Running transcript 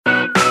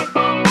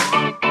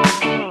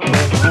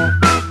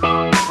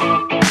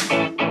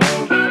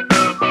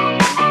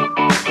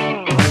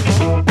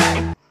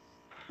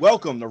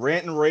Welcome to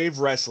Rant and Rave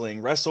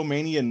Wrestling,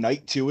 WrestleMania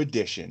Night 2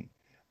 edition.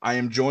 I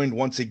am joined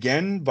once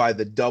again by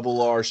the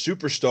Double R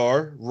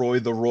superstar,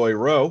 Roy the Roy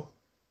Rowe.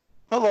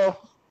 Hello.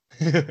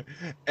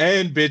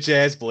 And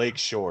bitch-ass Blake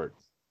Short.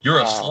 You're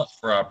a slut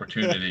for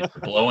opportunity. You're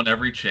blowing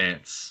every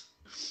chance.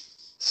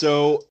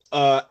 So,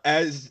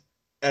 as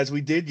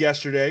we did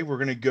yesterday, we're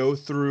going to go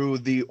through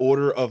the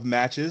order of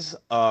matches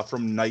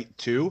from Night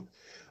 2.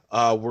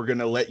 We're going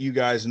to let you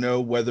guys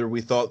know whether we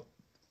thought,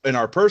 in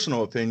our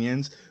personal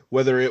opinions,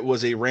 whether it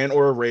was a rant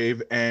or a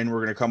rave, and we're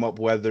going to come up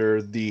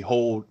whether the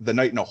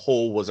night in a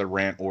whole was a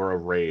rant or a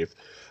rave.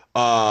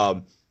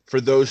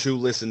 For those who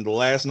listened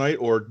last night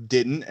or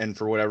didn't, and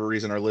for whatever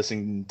reason are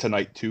listening to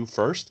Night 2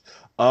 first,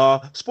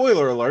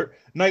 spoiler alert,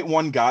 Night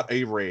 1 got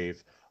a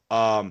rave.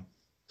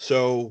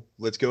 So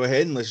let's go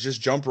ahead and let's just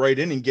jump right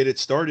in and get it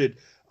started.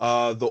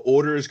 The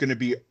order is going to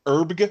be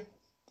ERBG.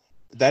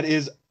 That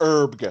is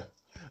ERBG.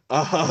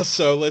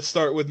 So let's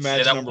start with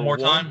match number 1. Say that one more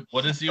time.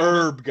 What is the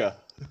order? ERBG.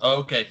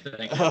 Okay,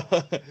 thank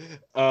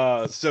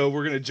you. So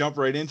we're going to jump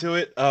right into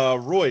it.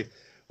 Roy,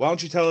 why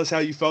don't you tell us how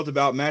you felt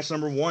about match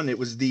number 1? It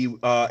was the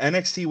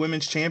NXT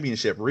Women's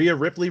Championship, Rhea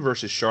Ripley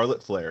versus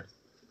Charlotte Flair.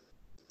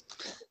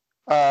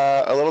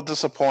 A little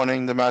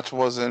disappointing. The match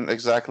wasn't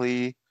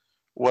exactly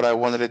what I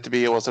wanted it to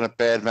be. It wasn't a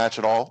bad match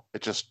at all.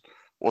 It just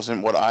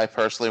wasn't what I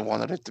personally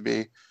wanted it to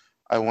be.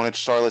 I wanted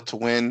Charlotte to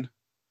win.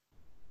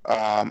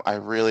 I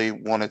really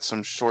wanted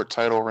some short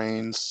title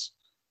reigns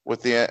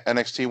with the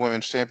NXT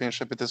Women's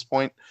Championship at this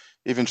point.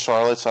 Even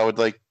Charlotte's, I would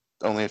like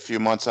only a few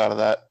months out of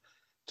that,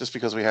 just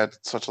because we had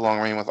such a long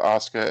reign with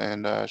Asuka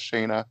and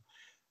Shayna.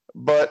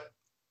 But,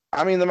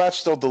 I mean, the match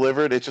still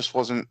delivered. It just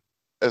wasn't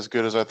as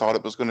good as I thought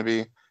it was going to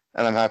be,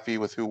 and I'm happy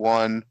with who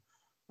won.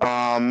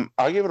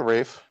 I'll give it a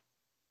rave.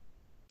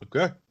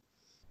 Okay.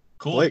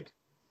 Cool. Blake.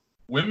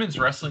 Women's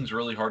wrestling is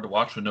really hard to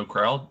watch with no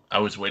crowd. I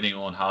was waiting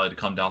on Holly to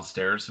come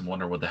downstairs and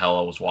wonder what the hell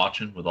I was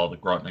watching with all the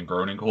grunting and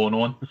groaning going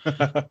on.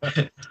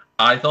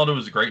 I thought it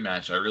was a great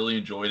match. I really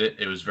enjoyed it.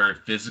 It was very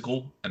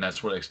physical, and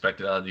that's what I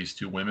expected out of these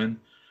two women.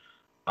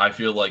 I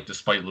feel like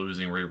despite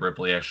losing, Rhea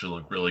Ripley actually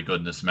looked really good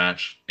in this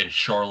match. It's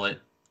Charlotte.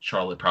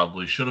 Charlotte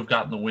probably should have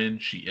gotten the win.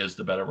 She is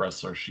the better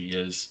wrestler. She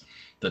is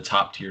the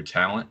top-tier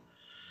talent.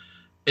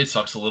 It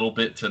sucks a little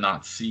bit to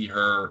not see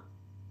her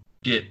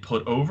get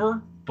put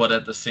over, but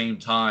at the same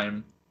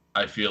time,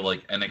 I feel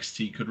like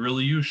NXT could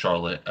really use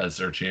Charlotte as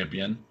their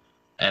champion,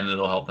 and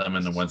it'll help them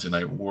in the Wednesday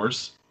Night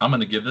Wars. I'm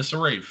going to give this a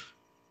rave.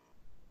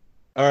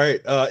 All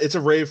right, it's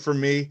a rave for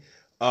me.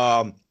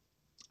 I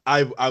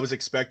was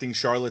expecting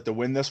Charlotte to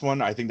win this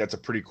one. I think that's a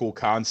pretty cool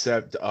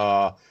concept.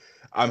 I'm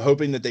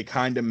hoping that they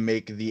kind of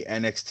make the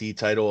NXT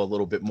title a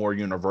little bit more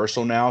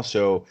universal now,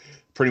 so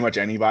pretty much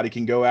anybody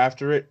can go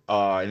after it.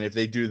 And if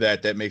they do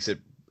that, that makes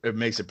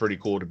it pretty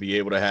cool to be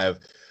able to have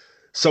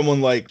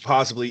someone like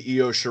possibly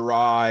Io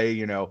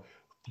Shirai,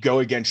 go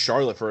against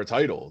Charlotte for a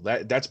title.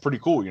 That's pretty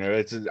cool.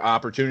 It's an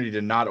opportunity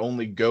to not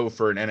only go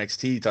for an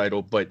NXT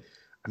title, but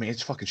I mean,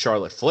 it's fucking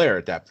Charlotte Flair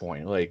at that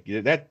point. Like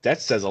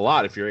that says a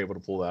lot if you're able to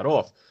pull that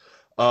off.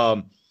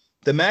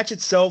 The match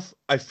itself,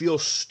 I feel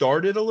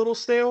started a little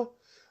stale,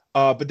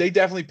 but they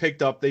definitely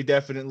picked up. They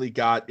definitely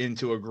got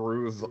into a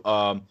groove.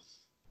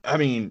 I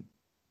mean,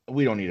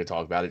 we don't need to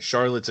talk about it.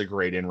 Charlotte's a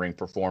great in-ring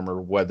performer,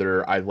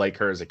 whether I like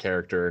her as a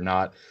character or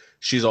not.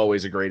 She's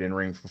always a great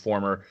in-ring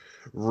performer.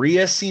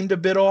 Rhea seemed a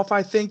bit off,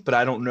 I think, but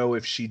I don't know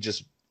if she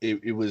just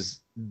it was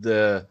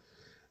the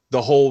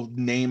whole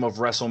name of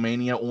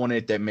WrestleMania on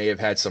it that may have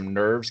had some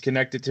nerves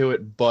connected to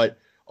it, but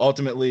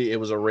ultimately it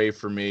was a rave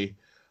for me.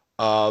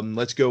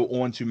 Let's go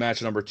on to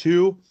match number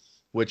 2,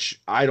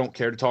 which I don't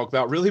care to talk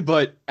about really,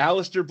 but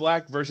Aleister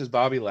Black versus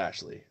Bobby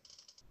Lashley.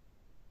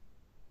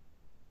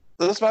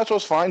 This match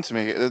was fine to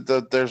me.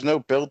 There's no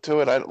build to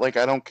it. I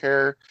don't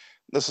care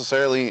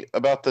necessarily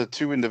about the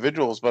two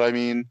individuals, but I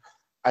mean,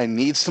 I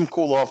need some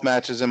cool-off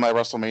matches in my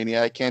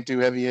WrestleMania. I can't do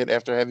heavy hit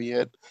after heavy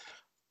hit.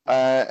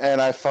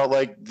 And I felt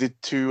like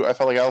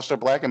Aleister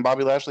Black and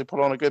Bobby Lashley put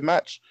on a good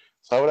match.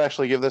 So I would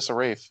actually give this a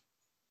rave.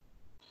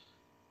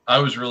 I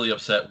was really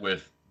upset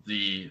with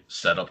the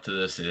setup to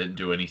this. They didn't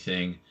do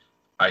anything.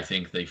 I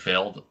think they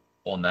failed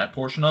on that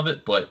portion of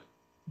it. But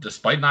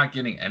despite not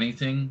getting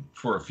anything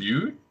for a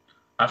feud,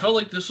 I felt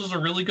like this was a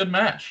really good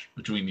match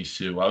between these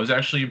two. I was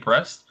actually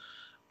impressed.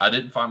 I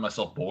didn't find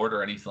myself bored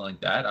or anything like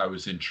that. I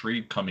was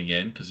intrigued coming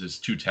in because it's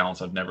two talents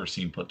I've never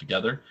seen put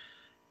together.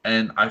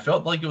 And I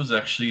felt like it was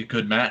actually a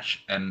good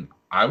match. And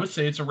I would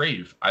say it's a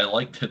rave. I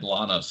liked that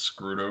Lana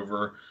screwed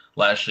over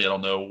Lashley. I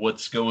don't know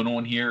what's going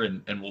on here,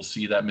 and we'll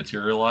see that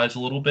materialize a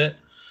little bit.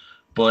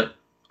 But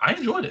I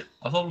enjoyed it.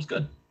 I thought it was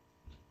good.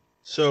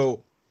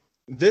 So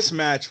this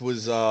match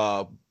was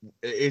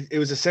it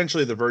was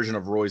essentially the version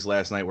of Roy's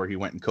last night where he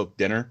went and cooked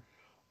dinner.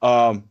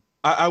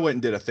 I went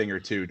and did a thing or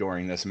two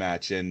during this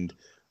match, and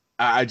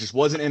I just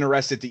wasn't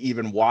interested to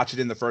even watch it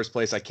in the first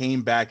place. I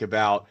came back and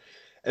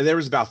there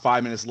was about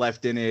 5 minutes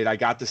left in it. I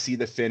got to see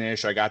the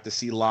finish. I got to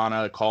see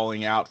Lana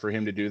calling out for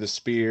him to do the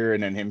spear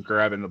and then him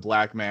grabbing the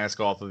black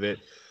mask off of it.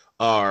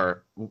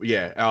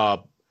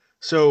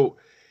 So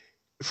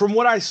from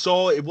what I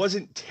saw, it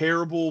wasn't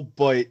terrible,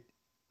 but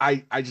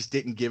I just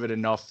didn't give it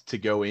enough to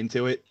go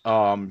into it.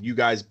 You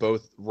guys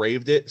both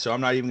raved it, so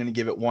I'm not even going to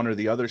give it one or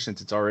the other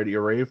since it's already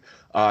a rave.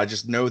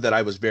 Just know that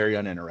I was very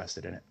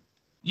uninterested in it.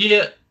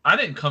 Yeah, I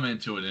didn't come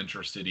into it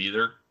interested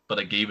either, but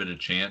I gave it a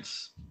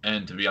chance.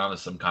 And to be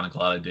honest, I'm kind of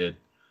glad I did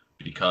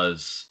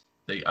because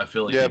I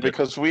feel like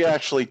because we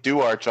actually do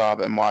our job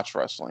and watch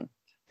wrestling.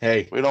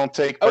 Hey, we don't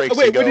take breaks.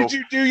 Wait, what did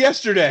you do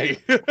yesterday?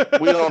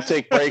 We don't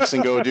take breaks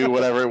and go do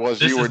whatever it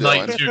was you were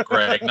doing. This is night 2,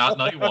 Greg, not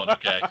night 1.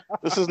 Okay.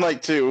 This is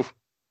night 2.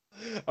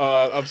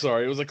 I'm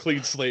sorry, it was a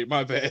clean slate.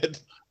 My bad.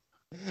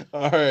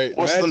 All right.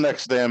 What's the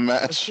next damn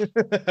match?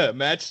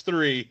 Match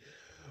 3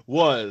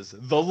 was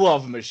the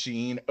Love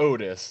Machine,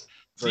 Otis.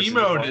 Team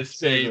Otis,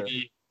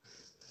 baby.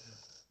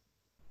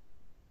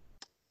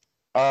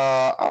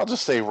 I'll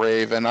just say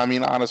rave, and I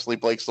mean honestly,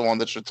 Blake's the one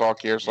that should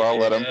talk here, so I'll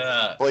let him.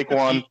 Blake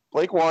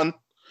won.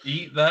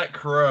 Eat that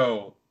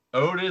crow.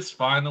 Otis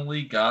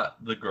finally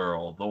got the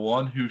girl, the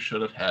one who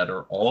should have had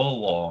her all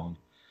along.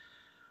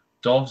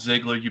 Dolph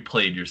Ziggler, you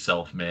played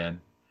yourself,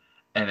 man.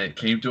 And it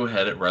came to a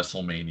head at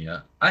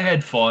WrestleMania. I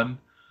had fun.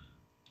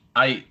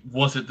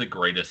 Was it the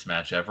greatest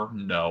match ever?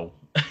 No.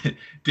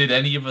 Did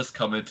any of us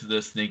come into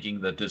this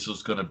thinking that this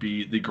was going to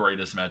be the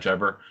greatest match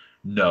ever?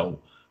 No.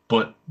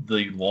 But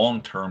the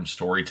long-term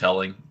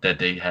storytelling that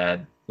they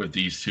had with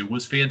these two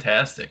was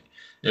fantastic.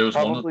 It was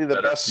probably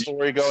the best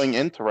story going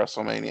into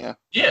WrestleMania.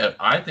 Yeah,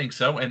 I think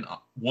so. And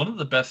one of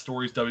the best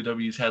stories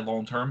WWE's had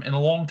long-term in a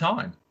long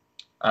time.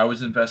 I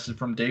was invested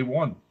from day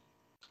one.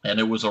 And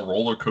it was a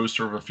roller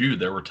coaster of a feud.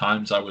 There were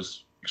times I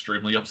was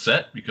extremely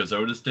upset because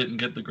Otis didn't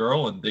get the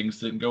girl and things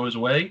didn't go his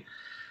way.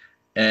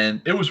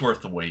 And it was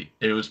worth the wait.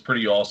 It was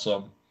pretty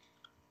awesome.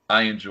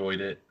 I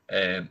enjoyed it.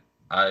 And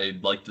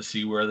I'd like to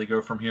see where they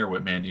go from here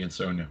with Mandy and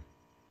Sonya.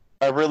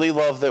 I really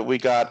love that we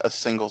got a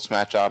singles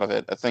match out of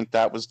it. I think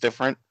that was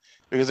different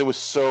because it was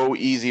so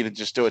easy to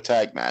just do a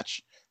tag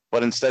match.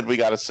 But instead we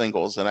got a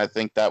singles, and I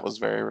think that was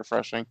very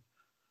refreshing.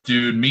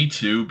 Dude, me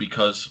too,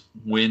 because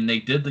when they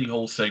did the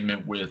whole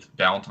segment with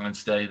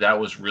Valentine's Day, that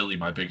was really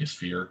my biggest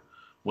fear,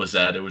 was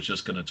that it was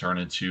just going to turn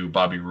into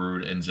Bobby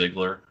Roode and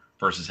Ziggler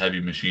versus Heavy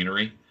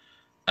Machinery.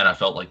 And I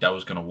felt like that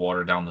was going to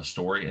water down the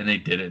story, and they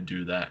didn't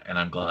do that, and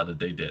I'm glad that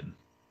they didn't.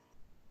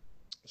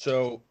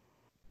 So,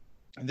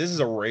 this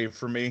is a rave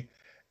for me.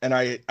 And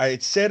I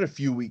had said a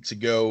few weeks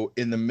ago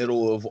in the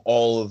middle of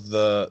all of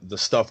the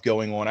stuff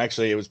going on,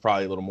 actually it was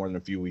probably a little more than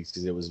a few weeks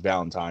because it was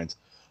Valentine's,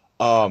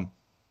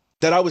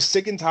 that I was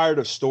sick and tired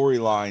of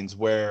storylines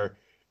where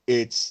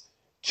it's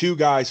two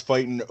guys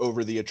fighting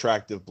over the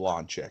attractive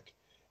blonde chick.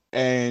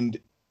 And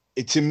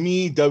to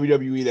me,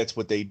 WWE, that's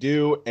what they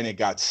do, and it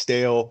got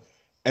stale.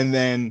 And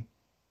then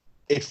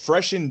it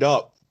freshened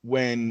up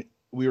when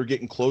we were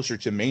getting closer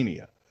to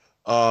Mania.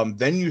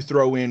 Then you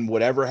throw in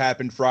whatever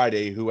happened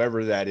Friday,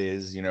 whoever that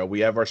is, we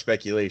have our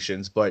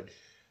speculations, but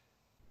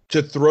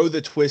to throw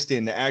the twist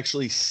in, to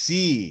actually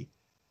see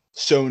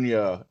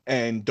Sonya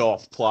and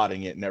Dolph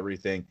plotting it and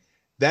everything,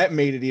 that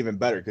made it even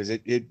better because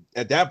it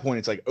at that point,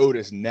 it's like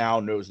Otis now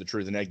knows the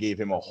truth, and that gave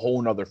him a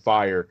whole nother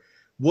fire.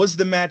 Was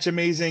the match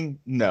amazing?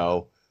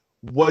 No.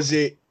 Was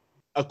it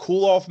a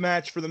cool-off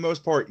match for the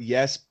most part?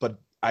 Yes, but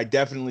I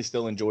definitely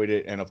still enjoyed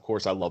it, and of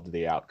course, I loved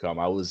the outcome.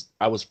 I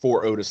was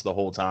for Otis the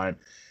whole time,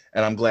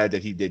 and I'm glad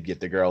that he did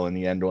get the girl in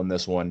the end on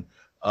this one.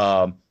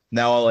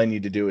 Now all I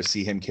need to do is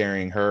see him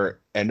carrying her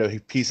and a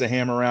piece of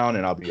ham around,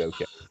 and I'll be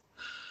okay.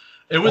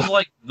 It was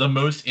like the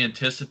most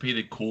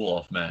anticipated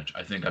cool-off match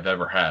I think I've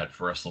ever had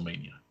for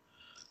WrestleMania.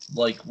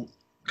 Like,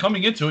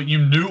 coming into it, you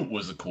knew it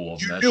was a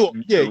cool-off match.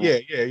 Yeah.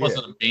 It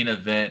wasn't a main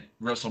event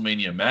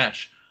WrestleMania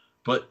match.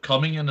 But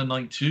coming into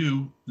night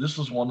 2, this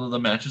was one of the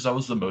matches I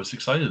was the most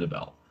excited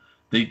about.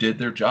 They did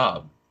their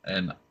job.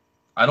 And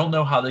I don't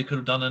know how they could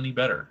have done any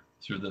better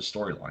through this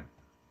storyline.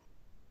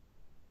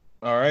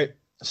 All right.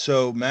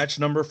 So match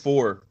number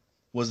 4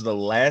 was the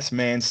last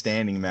man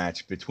standing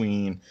match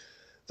between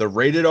the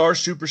Rated R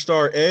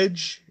superstar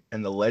Edge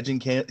and the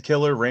legend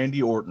killer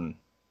Randy Orton.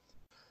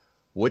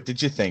 What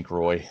did you think,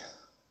 Roy?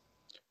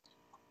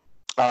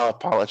 I'll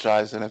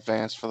apologize in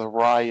advance for the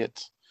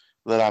riot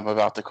that I'm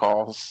about to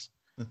cause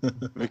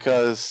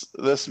because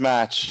this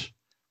match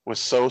was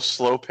so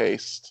slow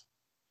paced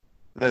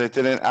that it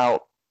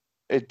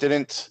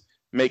didn't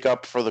make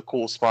up for the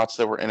cool spots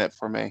that were in it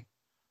for me.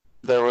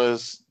 There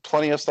was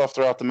plenty of stuff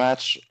throughout the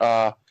match.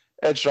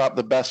 Edge dropped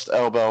the best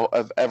elbow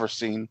I've ever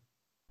seen.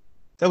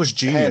 That was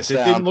genius. It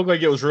didn't look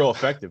like it was real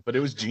effective, but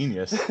it was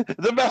genius.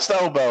 The best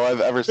elbow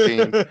I've ever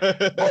seen.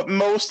 But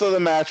most of the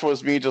match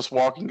was me just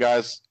watching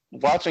guys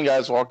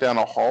walk down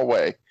a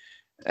hallway.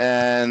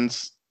 And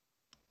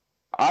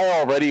I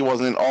already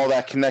wasn't all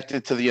that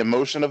connected to the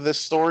emotion of this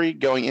story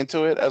going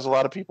into it, as a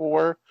lot of people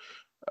were.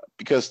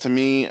 Because to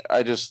me,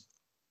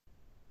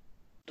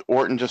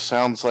 Orton just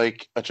sounds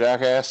like a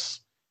jackass.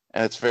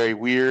 And it's very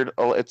weird.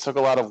 It took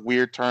a lot of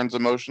weird turns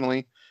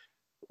emotionally.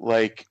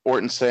 Like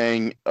Orton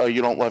saying, "Oh,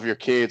 you don't love your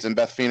kids," and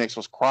Beth Phoenix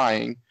was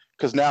crying.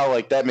 Because now,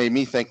 like, that made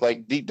me think,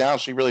 like, deep down,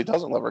 she really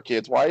doesn't love her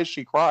kids. Why is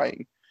she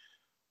crying?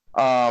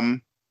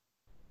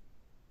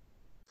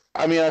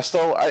 I mean,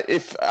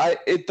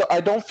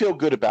 I don't feel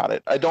good about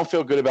it. I don't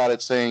feel good about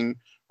it saying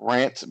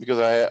rant because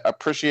I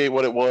appreciate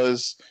what it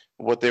was,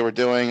 what they were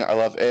doing. I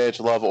love Edge,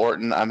 love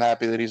Orton. I'm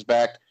happy that he's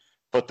back,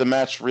 but the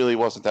match really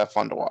wasn't that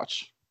fun to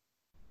watch.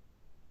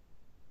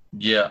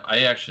 Yeah, I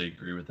actually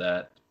agree with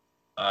that.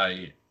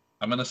 I'm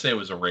gonna say it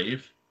was a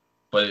rave,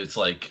 but it's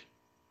like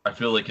I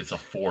feel like it's a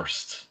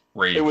forced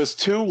rave. It was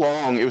too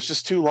long. It was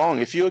just too long.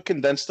 If you had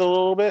condensed it a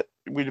little bit,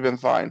 we'd have been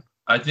fine.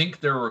 I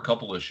think there were a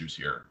couple issues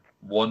here.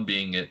 One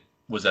being it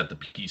was at the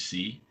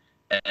PC,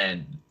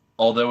 and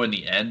although in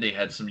the end they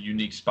had some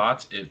unique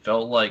spots, it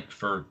felt like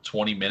for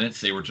 20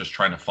 minutes they were just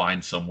trying to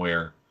find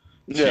somewhere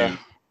to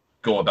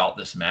go about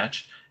this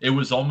match. It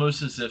was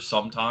almost as if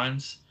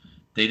sometimes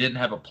they didn't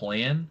have a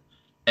plan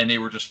and they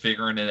were just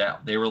figuring it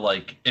out. They were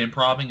like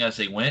improvising as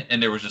they went,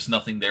 and there was just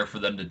nothing there for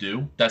them to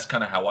do. That's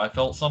kind of how I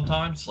felt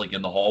sometimes, like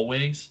in the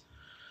hallways.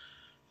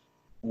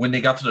 When they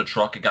got to the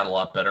truck, it got a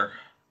lot better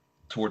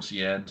towards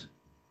the end.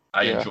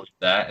 I enjoyed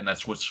that, and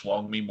that's what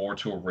swung me more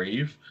to a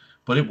rave.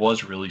 But it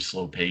was really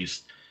slow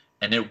paced,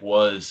 and it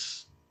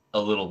was a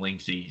little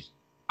lengthy.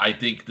 I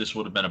think this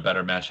would have been a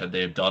better match had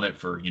they have done it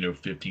for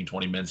 15,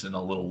 20 minutes and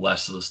a little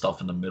less of the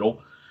stuff in the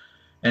middle.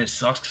 And it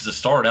sucks because it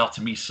started out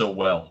to me so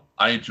well.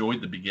 I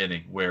enjoyed the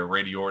beginning where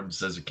Randy Orton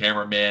says a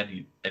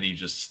cameraman, and he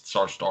just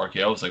starts to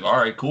RKO. I was like, all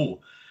right,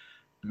 cool.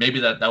 Maybe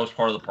that was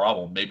part of the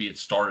problem. Maybe it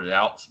started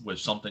out with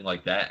something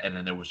like that, and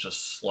then it was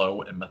just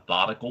slow and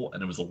methodical,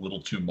 and it was a little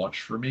too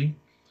much for me.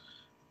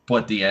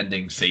 But the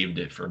ending saved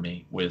it for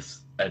me with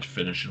Edge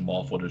finishing him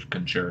off with a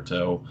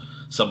concerto,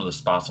 some of the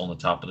spots on the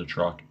top of the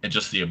truck, and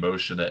just the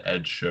emotion that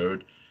Edge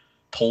showed,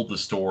 told the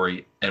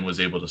story, and was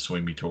able to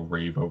swing me to a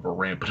rave over a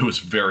rant. But it was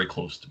very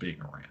close to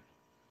being a rant.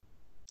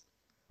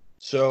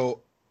 So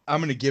I'm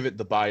going to give it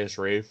the bias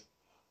rave.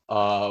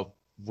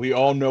 We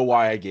all know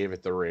why I gave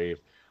it the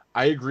rave.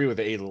 I agree with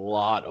a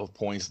lot of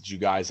points that you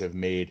guys have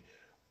made.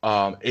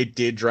 It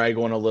did drag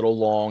on a little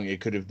long.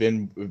 It could have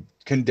been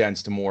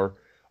condensed more.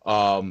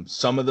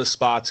 Some of the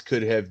spots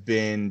could have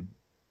been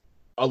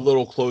a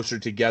little closer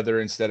together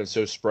instead of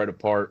so spread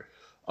apart.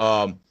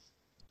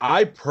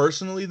 I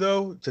personally,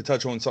 though, to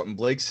touch on something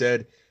Blake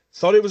said,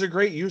 thought it was a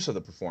great use of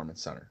the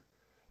Performance Center.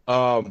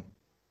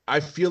 I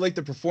feel like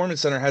the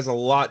Performance Center has a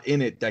lot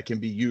in it that can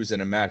be used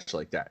in a match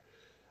like that.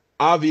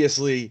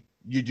 Obviously,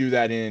 you do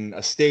that in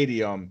a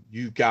stadium,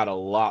 you've got a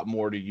lot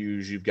more to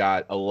use. You've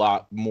got a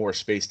lot more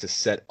space to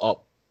set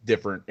up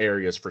different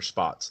areas for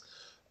spots.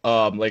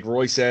 Like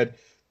Roy said,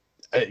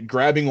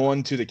 grabbing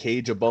onto the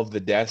cage above the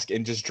desk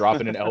and just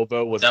dropping an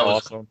elbow was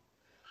awesome.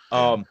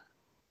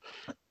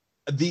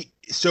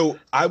 So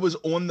I was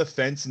on the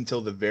fence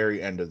until the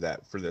very end of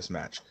that for this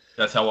match.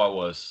 That's how I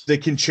was. The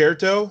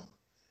concerto,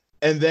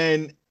 and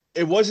then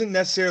it wasn't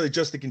necessarily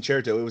just the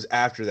concerto. It was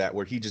after that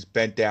where he just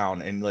bent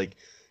down and like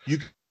you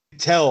could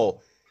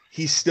tell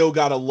he's still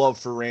got a love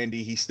for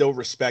Randy. He still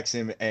respects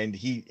him, and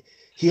he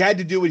had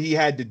to do what he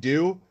had to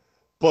do,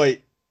 but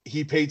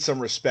he paid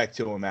some respect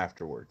to him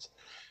afterwards.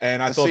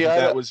 And I thought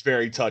that was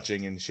very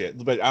touching and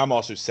shit. But I'm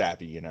also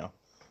sappy,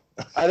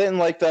 I didn't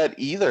like that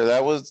either.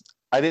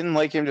 I didn't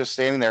like him just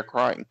standing there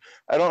crying.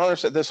 I don't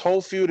understand. This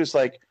whole feud is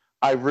like,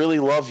 I really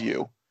love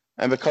you,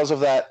 and because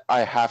of that, I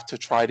have to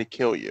try to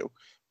kill you.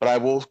 But I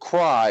will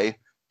cry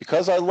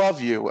because I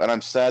love you, and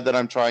I'm sad that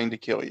I'm trying to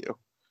kill you.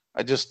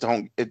 I just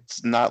don't.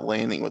 It's not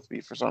landing with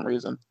me for some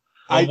reason.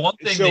 Well, one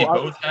thing they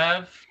both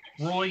have,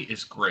 Roy,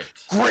 is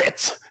grit.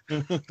 Grit.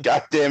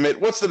 God damn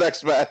it! What's the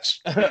next match?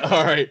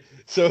 All right.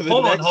 So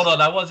hold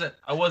on.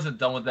 I wasn't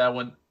done with that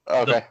one.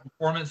 Okay. The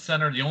Performance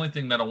Center. The only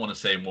thing that I want to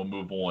say, and we'll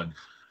move on.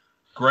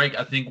 Greg,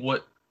 I think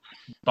what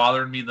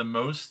bothered me the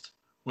most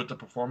with the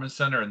Performance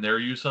Center and their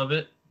use of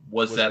it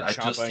was that I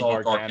just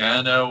saw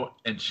Gargano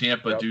and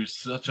Ciampa do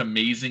such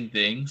amazing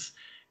things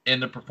in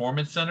the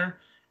Performance Center,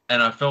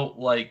 and I felt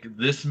like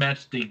this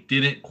match they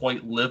didn't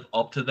quite live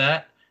up to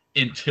that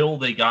until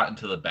they got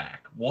into the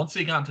back. Once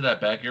they got into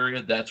that back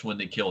area, that's when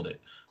they killed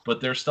it.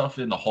 But their stuff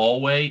in the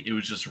hallway, it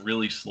was just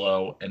really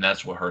slow, and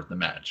that's what hurt the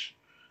match.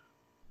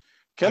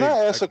 Can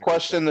I ask a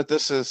question that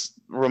this is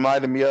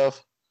reminded me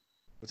of?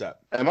 What's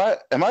that?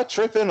 Am I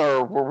tripping,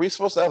 or were we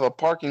supposed to have a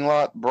parking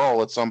lot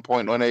brawl at some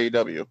point on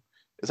AEW?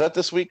 Is that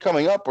this week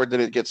coming up, or did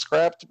it get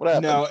scrapped? What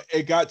happened? No,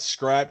 it got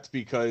scrapped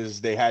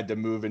because they had to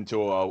move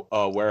into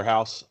a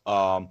warehouse.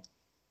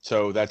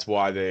 So that's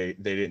why they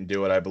didn't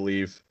do it, I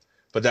believe.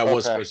 But that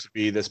was supposed to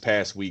be this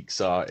past week's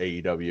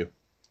AEW.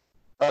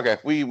 Okay,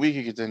 we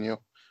can continue.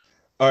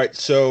 All right,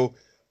 so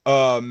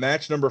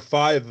match number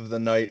 5 of the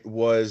night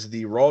was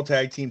the Raw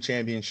Tag Team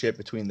Championship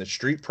between the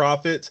Street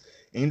Profits,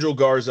 Angel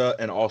Garza,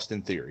 and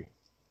Austin Theory.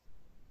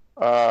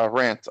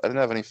 Rant. I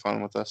didn't have any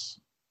fun with this.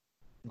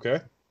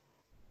 Okay.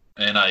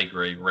 And I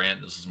agree.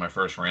 Rant. This is my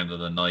first rant of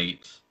the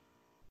night.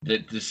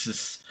 This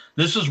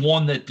is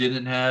one that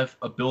didn't have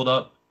a build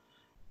up,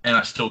 and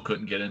I still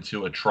couldn't get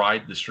into. I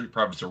tried. The Street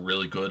Profits are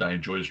really good. I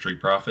enjoy the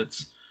Street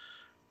Profits,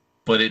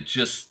 but it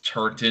just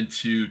turned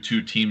into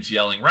two teams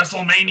yelling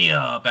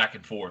WrestleMania back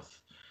and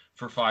forth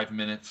for 5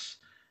 minutes,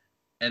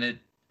 and it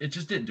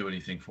just didn't do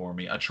anything for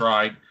me. I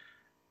tried.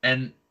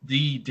 And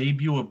the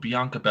debut of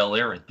Bianca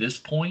Belair at this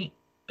point,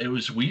 it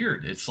was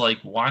weird. It's like,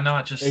 why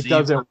not just It save her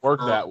doesn't work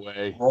for that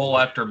way. Raw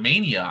after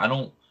Mania?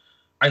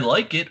 I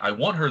like it. I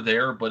want her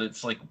there, but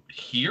it's like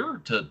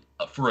here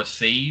for a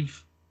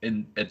save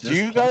at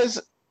this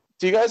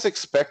Do you guys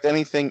expect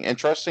anything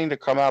interesting to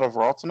come out of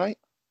Raw tonight?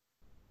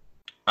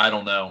 I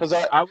don't know. Because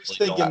I was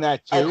thinking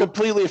that too. I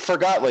completely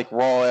forgot like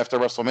Raw after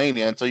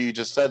WrestleMania until you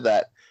just said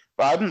that.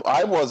 But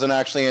I wasn't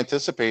actually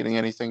anticipating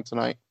anything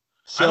tonight.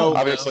 So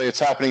obviously it's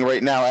happening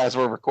right now as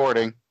we're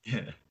recording.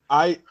 Yeah.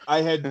 I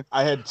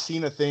had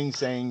seen a thing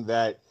saying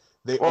that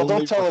they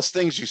don't tell us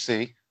things you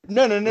see.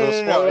 No. It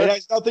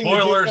has nothing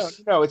Spoilers. to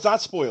do. No, it's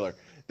not spoiler.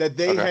 That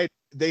Okay.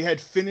 they had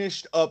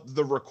finished up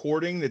the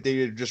recording, that they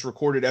had just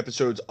recorded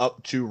episodes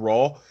up to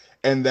Raw,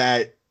 and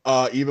that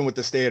even with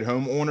the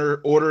stay-at-home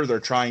order, they're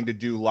trying to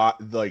do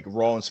like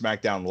Raw and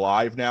SmackDown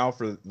live now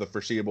for the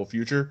foreseeable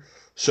future.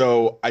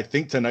 So I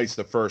think tonight's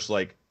the first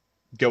like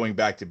going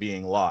back to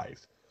being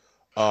live.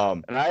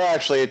 And I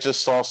actually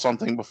just saw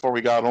something before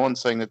we got on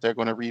saying that they're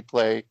going to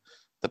replay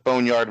the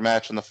Boneyard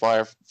match and the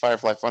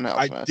Firefly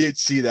Funhouse match. I did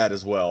see that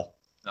as well.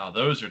 Now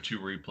those are two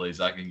replays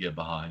I can get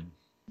behind.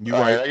 You're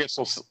All right. I guess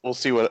we'll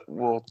see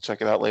we'll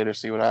check it out later.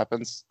 See what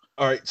happens.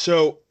 All right,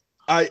 so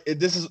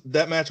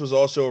that match was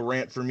also a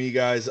rant for me,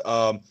 guys.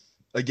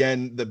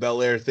 Again, the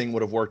Belair thing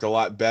would have worked a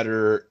lot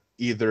better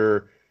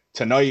either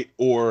tonight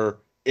or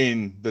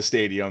in the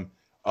stadium.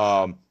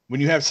 When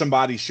you have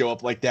somebody show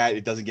up like that,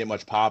 it doesn't get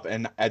much pop,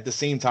 and at the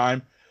same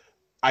time,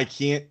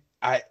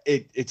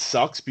 it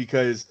sucks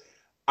because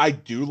I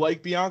do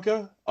like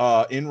Bianca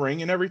in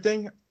ring and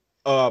everything,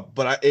 but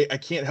I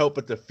can't help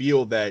but to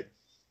feel that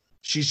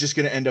she's just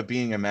going to end up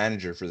being a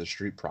manager for the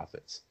Street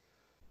Profits.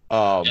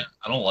 I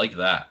don't like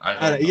that.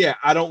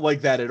 I don't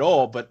like that at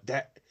all. But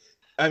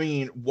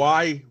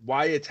why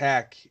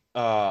attack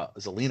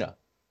Zelina?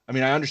 I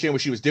mean, I understand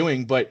what she was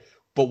doing, but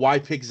why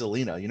pick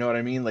Zelina? You know what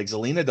I mean? Like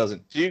Zelina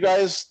doesn't. Do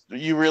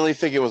you really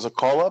think it was a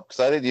call up? Because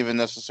I didn't even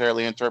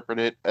necessarily interpret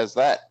it as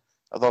that.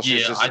 I thought she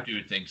was just. I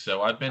do think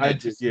so. I've been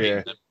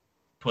anticipating them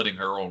putting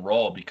her on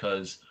Raw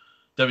because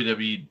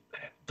WWE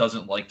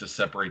doesn't like to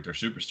separate their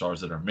superstars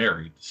that are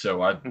married.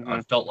 So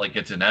I felt like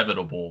it's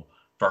inevitable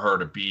for her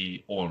to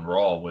be on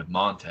Raw with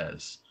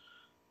Montez.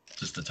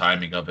 Just the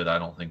timing of it, I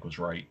don't think was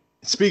right.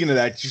 Speaking of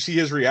that, did you see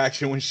his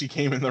reaction when she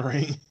came in the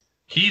ring?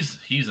 He's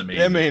amazing.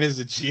 That man is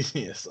a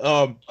genius.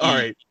 All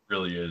right. He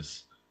really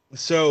is.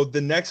 So the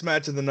next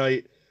match of the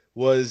night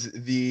was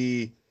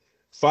the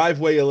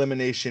 5-way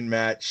elimination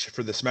match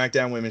for the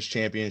SmackDown Women's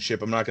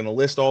Championship. I'm not going to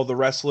list all the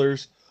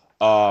wrestlers,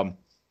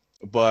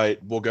 but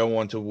we'll go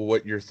on to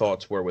what your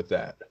thoughts were with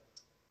that.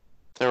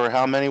 There were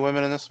how many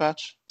women in this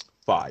match?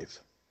 5.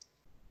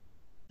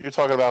 You're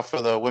talking about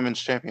for the Women's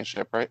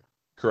Championship, right?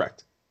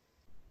 Correct.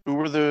 Who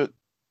was the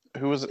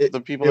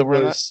people that were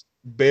in that?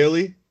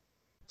 Bayley,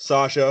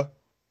 Sasha,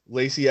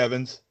 Lacey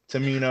Evans,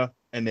 Tamina,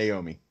 and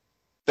Naomi.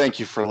 Thank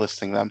you for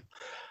listing them.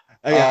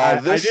 I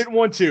didn't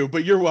want to,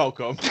 but you're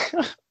welcome.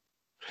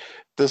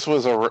 This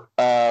was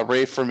a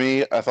rave for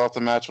me. I thought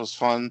the match was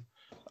fun.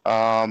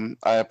 I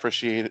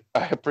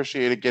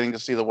appreciated getting to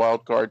see the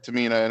wild card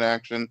Tamina in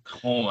action.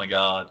 Oh my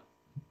god.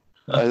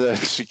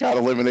 She got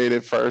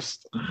eliminated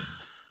first.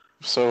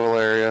 So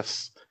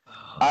hilarious.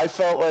 I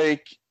felt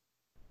like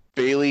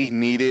Bayley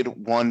needed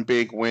one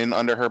big win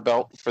under her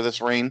belt for this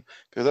reign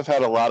because I've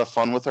had a lot of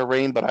fun with her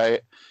reign, but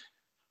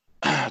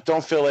I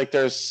don't feel like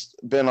there's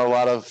been a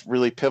lot of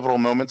really pivotal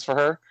moments for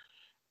her,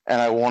 and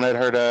I wanted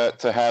her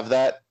to have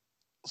that.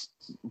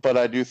 But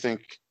I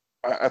think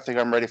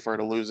I'm ready for her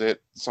to lose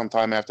it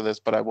sometime after this,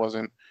 but I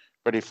wasn't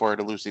ready for her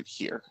to lose it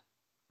here.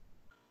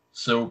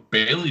 So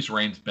Bayley's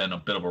reign's been a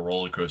bit of a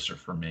roller coaster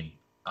for me.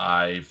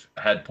 I've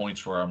had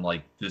points where I'm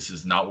like, this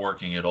is not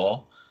working at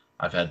all.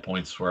 I've had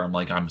points where I'm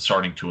like, I'm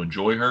starting to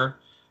enjoy her.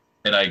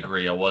 And I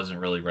agree, I wasn't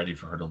really ready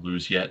for her to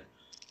lose yet.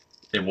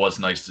 It was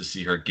nice to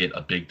see her get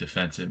a big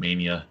defense at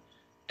Mania.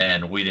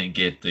 And we didn't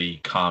get the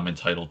common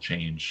title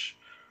change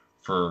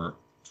for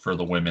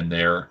the women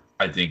there.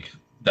 I think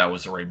that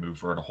was the right move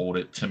for her to hold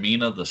it.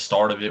 Tamina, the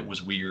start of it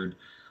was weird.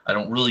 I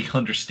don't really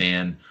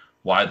understand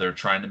why they're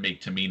trying to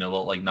make Tamina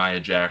look like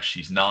Nia Jax.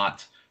 She's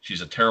not.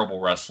 She's a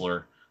terrible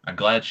wrestler. I'm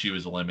glad she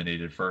was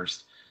eliminated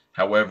first.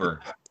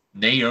 However,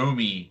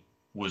 Naomi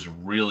was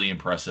really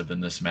impressive in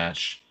this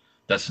match.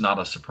 That's not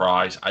a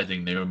surprise. I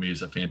think Naomi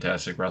is a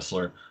fantastic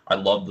wrestler. I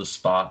love the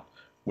spot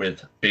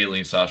with Bayley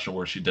and Sasha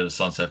where she did a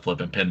sunset flip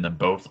and pinned them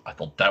both. I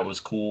thought that was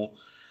cool.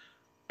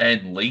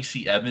 And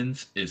Lacey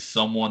Evans is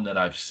someone that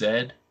I've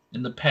said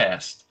in the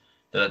past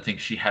that I think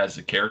she has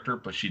the character,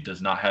 but she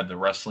does not have the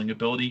wrestling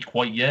ability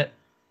quite yet.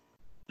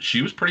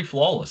 She was pretty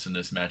flawless in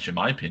this match, in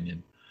my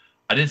opinion.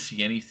 I didn't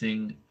see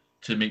anything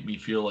to make me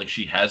feel like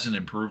she hasn't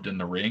improved in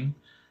the ring,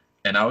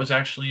 and I was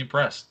actually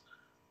impressed.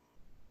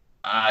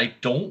 I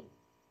don't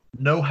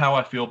know how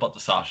I feel about the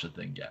Sasha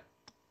thing yet.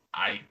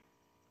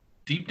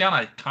 Deep down,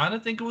 I kind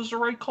of think it was the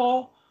right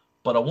call,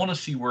 but I want to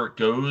see where it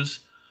goes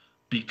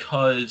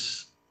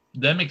because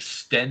them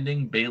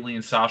extending Bayley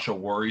and Sasha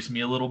worries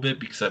me a little bit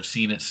because I've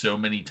seen it so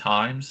many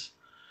times.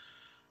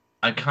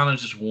 I kind of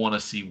just want to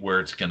see where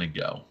it's going to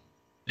go,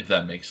 if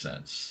that makes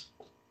sense.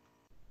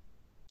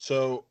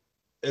 So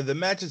the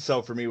match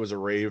itself for me was a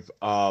rave.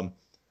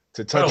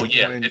 To touch on,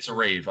 it's a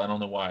rave. I don't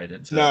know why I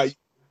didn't say no,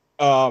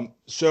 that.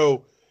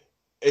 So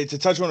to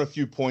touch on a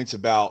few points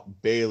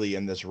about Bayley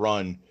and this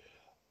run,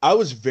 I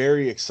was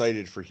very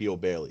excited for heel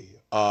Bayley.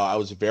 I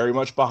was very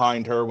much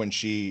behind her when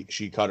she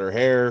cut her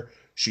hair.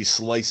 She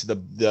sliced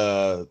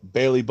the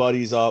Bayley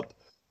buddies up.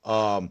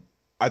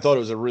 I thought it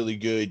was a really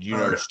good,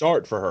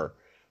 start for her.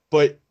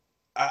 But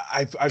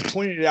I've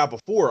pointed it out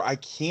before. I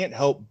can't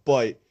help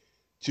but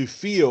to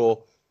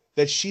feel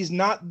that she's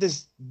not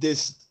this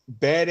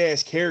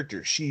badass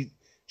character. She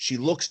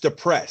looks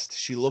depressed.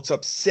 She looks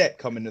upset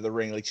coming to the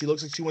ring. Like she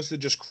looks like she wants to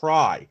just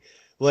cry.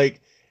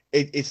 Like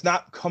it's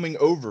not coming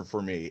over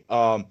for me.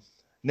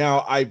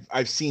 Now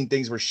I've seen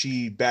things where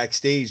she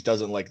backstage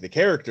doesn't like the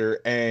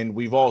character, and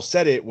we've all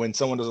said it, when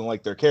someone doesn't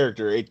like their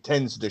character, it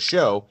tends to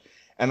show.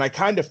 And I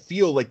kind of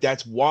feel like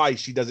that's why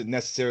she doesn't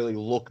necessarily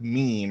look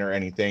mean or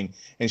anything,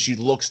 and she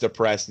looks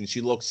depressed and she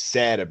looks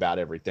sad about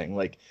everything.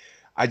 Like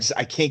I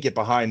can't get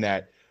behind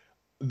that.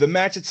 The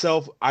match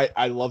itself,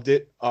 I loved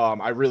it.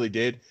 I really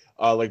did.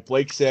 Like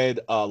Blake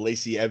said,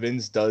 Lacey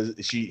Evans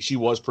she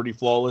was pretty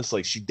flawless.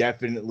 Like she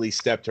definitely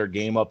stepped her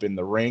game up in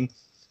the ring.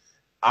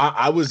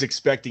 I was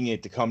expecting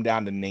it to come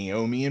down to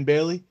Naomi and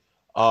Bayley.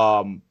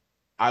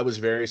 I was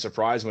very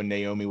surprised when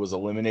Naomi was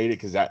eliminated,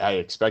 because I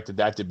expected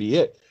that to be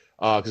it.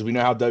 Because we know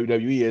how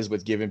WWE is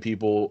with giving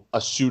people a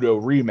pseudo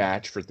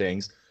rematch for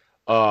things.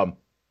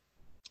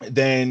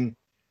 Then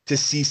to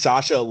see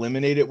Sasha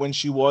eliminated when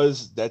she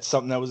was, that's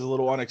something that was a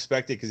little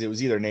unexpected, because it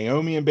was either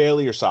Naomi and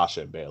Bayley or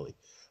Sasha and Bayley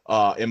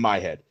in my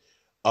head.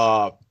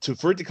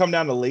 For it to come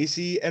down to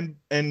Lacey and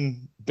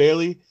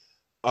Bayley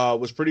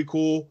was pretty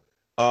cool.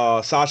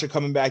 Sasha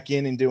coming back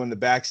in and doing the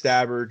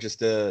backstabber just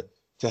to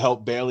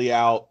help Bayley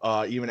out,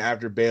 even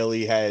after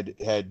Bayley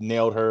had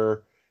nailed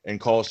her and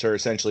caused her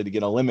essentially to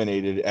get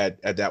eliminated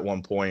at that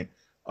one point.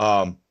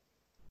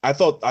 I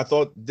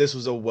thought this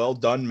was a well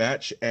done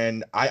match,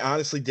 and I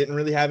honestly didn't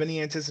really have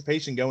any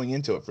anticipation going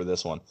into it for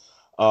this one.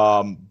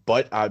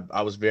 But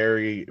I was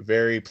very,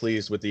 very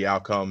pleased with the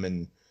outcome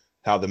and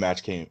how the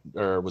match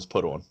was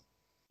put on.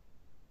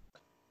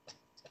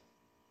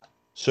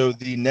 So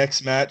the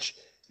next match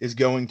is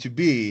going to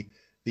be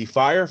the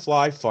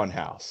Firefly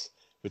Funhouse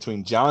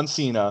between John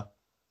Cena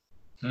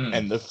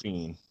and The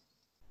Fiend.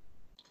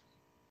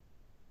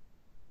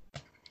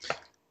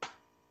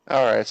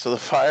 All right, so the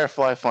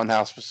Firefly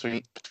Funhouse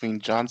between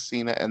John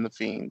Cena and The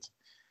Fiend.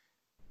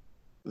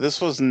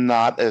 This was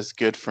not as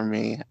good for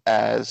me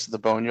as the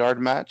Boneyard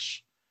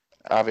match.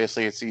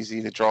 Obviously, it's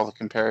easy to draw the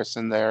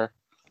comparison there.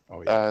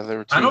 Oh, yeah. There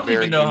were two I don't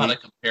even know how to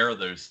compare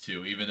those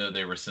two, even though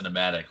they were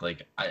cinematic.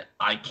 Like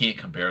I can't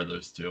compare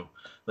those two.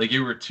 Like, it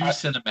were two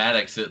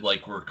cinematics that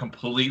like were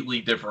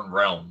completely different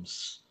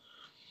realms.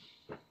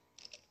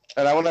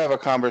 And I want to have a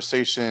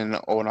conversation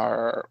on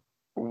our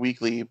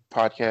weekly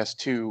podcast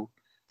too,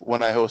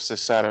 when I host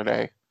this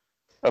Saturday,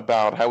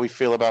 about how we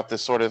feel about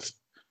this sort of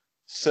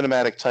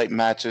cinematic type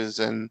matches,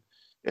 and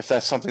if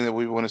that's something that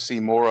we want to see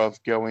more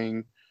of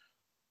going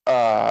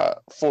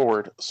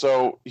forward.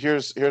 So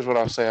here's what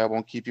I'll say. I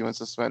won't keep you in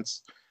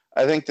suspense.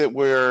 I think that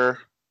we're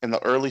in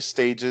the early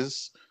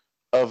stages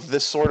of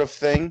this sort of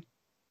thing,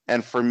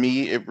 and for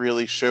me, it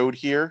really showed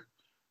here.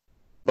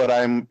 But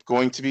I'm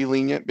going to be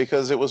lenient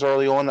because it was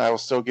early on. I will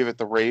still give it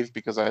the rave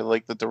because I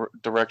like the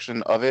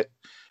direction of it.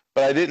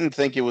 But I didn't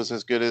think it was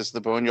as good as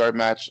the Boneyard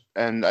match,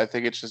 and I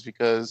think it's just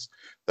because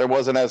there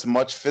wasn't as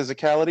much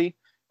physicality.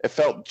 It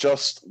felt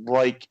just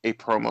like a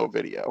promo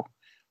video.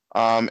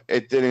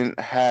 It didn't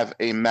have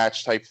a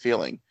match type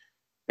feeling.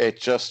 It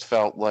just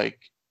felt like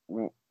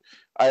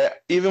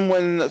even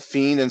when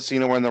Fiend and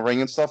Cena were in the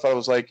ring and stuff, I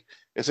was like,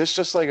 is this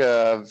just like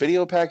a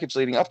video package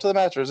leading up to the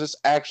match, or is this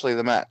actually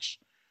the match?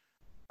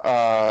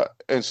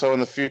 And so in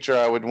the future,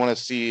 I would want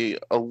to see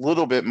a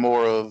little bit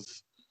more of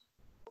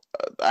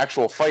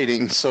actual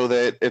fighting, so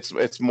that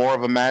it's more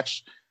of a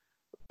match.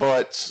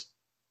 But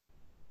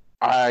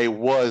I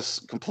was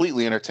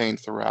completely entertained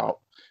throughout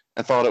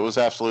and thought it was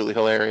absolutely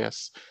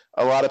hilarious.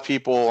 A lot of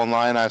people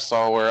online I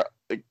saw were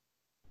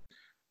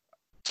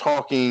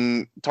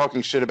talking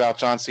shit about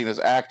John Cena's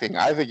acting.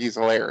 I think he's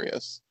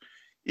hilarious.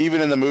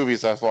 Even in the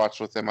movies I've watched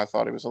with him, I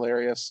thought he was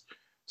hilarious.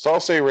 So I'll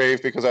say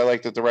rave because I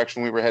like the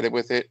direction we were headed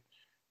with it.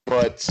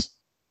 But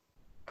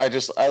I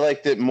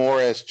liked it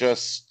more as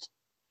just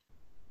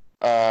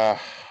I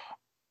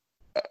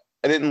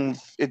didn't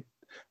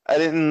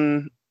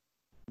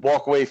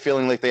walk away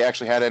feeling like they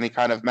actually had any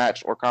kind of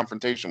match or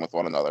confrontation with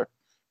one another.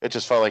 It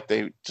just felt like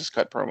they just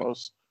cut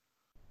promos.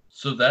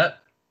 So that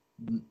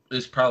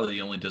is probably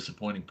the only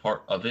disappointing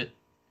part of it.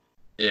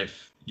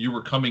 If you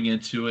were coming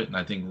into it, and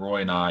I think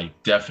Roy and I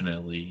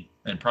definitely,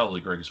 and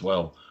probably Greg as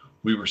well,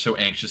 we were so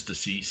anxious to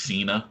see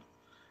Cena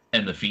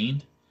and The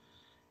Fiend.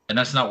 And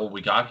that's not what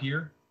we got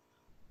here.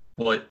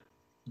 But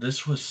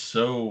this was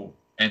so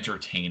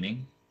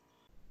entertaining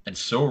and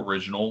so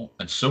original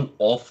and so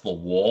off the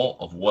wall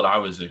of what I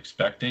was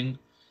expecting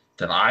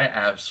that I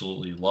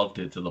absolutely loved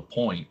it, to the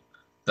point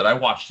that I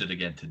watched it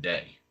again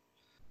today,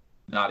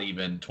 not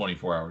even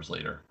 24 hours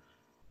later.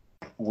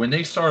 When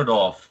they started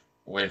off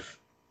with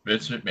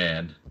Vince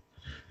McMahon,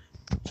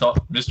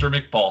 Mr.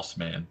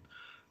 McBossman,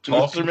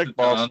 talking Mr. to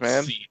McBoss, John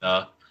man.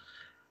 Cena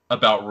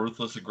about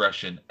ruthless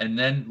aggression, and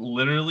then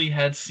literally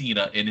had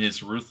Cena in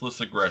his ruthless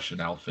aggression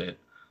outfit,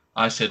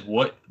 I said,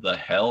 what the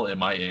hell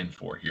am I in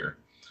for here?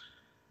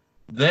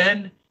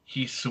 Then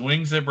he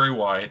swings at Bray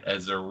Wyatt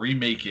as they're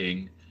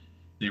remaking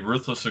the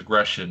ruthless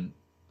aggression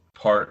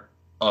part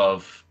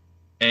of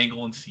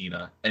Angle and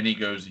Cena, and he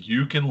goes,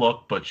 you can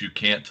look, but you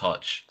can't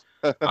touch.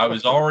 I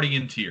was already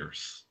in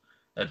tears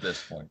at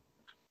this point.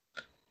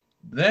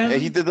 Then Yeah,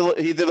 he did a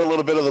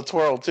little bit of the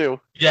twirl too.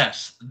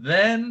 yes,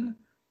 then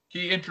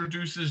he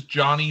introduces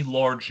Johnny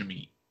Large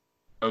Meat.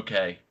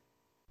 Okay.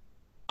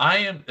 I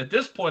am, at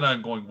this point,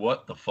 I'm going,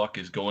 what the fuck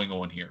is going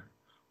on here?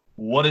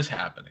 What is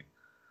happening?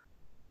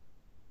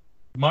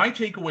 My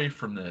takeaway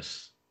from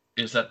this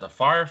is that the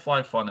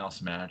Firefly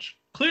Funhouse match,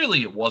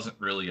 clearly it wasn't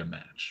really a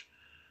match.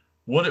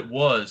 What it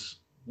was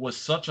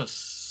such a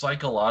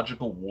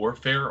psychological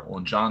warfare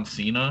on John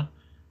Cena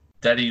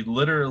that he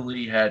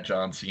literally had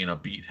John Cena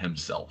beat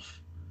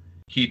himself.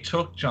 He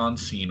took John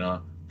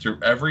Cena through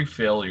every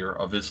failure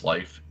of his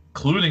life,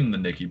 including the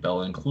Nikki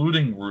Bella,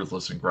 including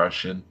ruthless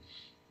aggression.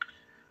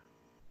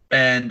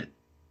 And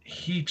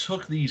he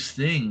took these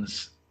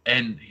things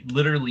and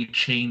literally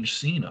changed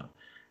Cena.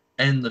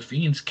 And The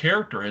Fiend's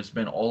character has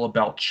been all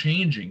about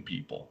changing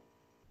people.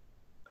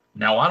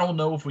 Now, I don't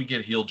know if we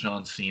get heel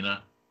John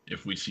Cena,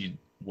 if we see,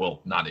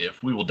 well, not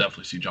if, we will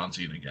definitely see John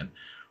Cena again,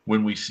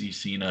 when we see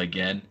Cena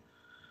again.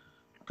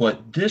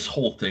 But this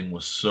whole thing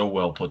was so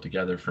well put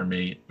together for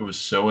me. It was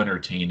so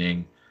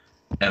entertaining,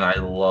 and I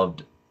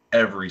loved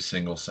every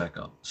single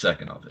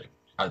second of it.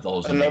 I thought it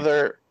was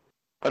amazing.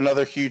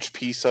 Another huge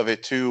piece of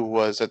it too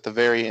was at the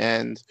very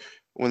end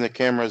when the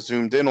camera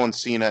zoomed in on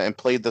Cena and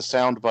played the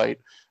soundbite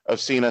of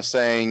Cena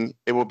saying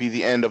it will be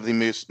the end of the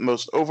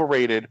most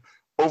overrated,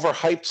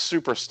 overhyped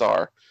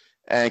superstar,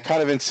 and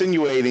kind of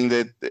insinuating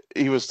that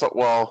he was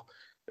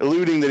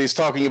alluding that he's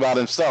talking about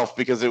himself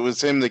because it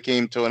was him that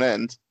came to an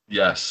end.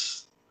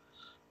 Yes.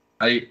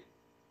 I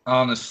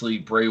honestly,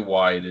 Bray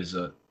Wyatt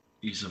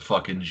he's a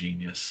fucking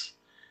genius.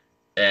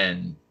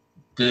 And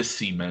this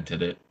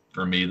cemented it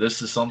for me.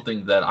 This is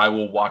something that I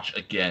will watch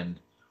again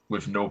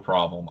with no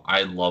problem.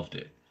 I loved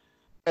it.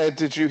 And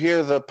did you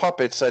hear the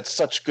puppet said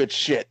such good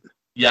shit?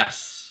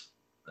 Yes.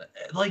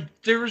 Like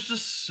there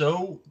was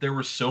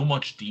so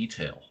much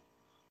detail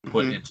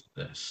put into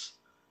this.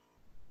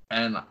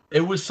 And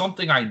it was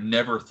something I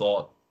never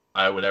thought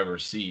I would ever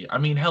see. I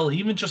mean, hell,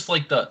 even just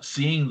like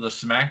seeing the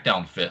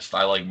SmackDown fist,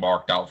 I like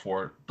marked out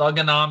for it.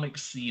 Thugonomics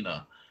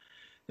Cena.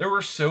 There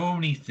were so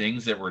many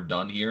things that were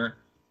done here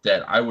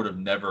that I would have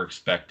never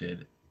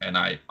expected, and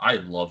I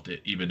loved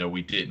it, even though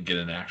we didn't get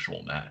an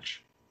actual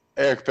match.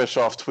 Eric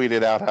Bischoff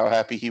tweeted out how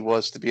happy he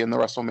was to be in the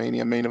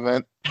WrestleMania main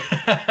event.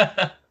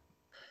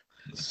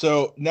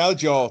 So now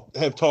that y'all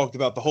have talked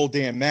about the whole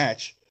damn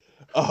match,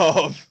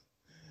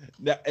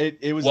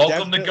 it was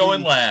welcome to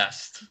going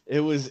last.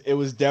 It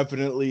was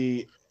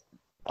definitely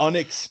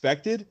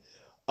unexpected.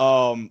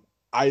 I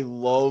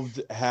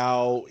loved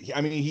how,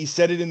 I mean, he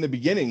said it in the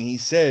beginning. He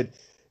said,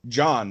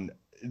 John,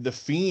 the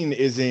Fiend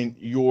isn't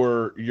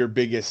your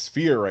biggest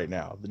fear right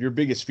now. Your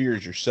biggest fear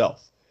is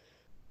yourself.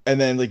 And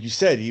then, like you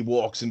said, he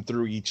walks him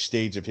through each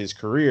stage of his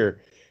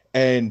career.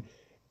 And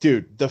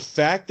dude, the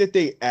fact that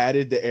they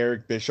added the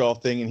Eric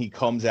Bischoff thing and he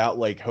comes out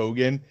like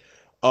Hogan.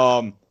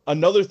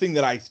 Another thing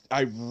that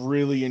I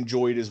really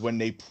enjoyed is when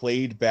they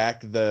played back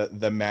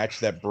the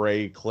match that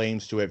Bray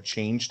claims to have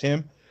changed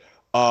him.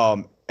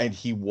 And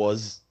he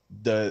was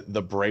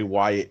the Bray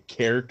Wyatt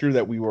character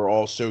that we were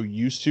all so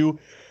used to.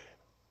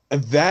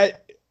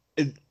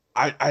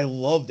 I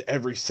loved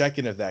every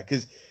second of that,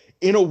 because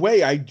in a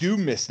way I do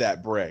miss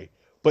that Bray.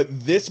 But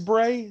this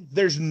Bray,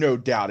 there's no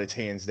doubt it's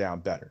hands down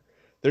better.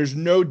 There's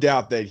no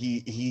doubt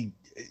that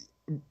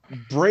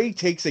Bray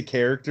takes a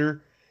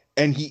character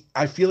and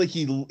I feel like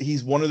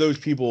he's one of those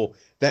people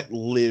that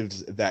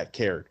lives that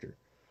character.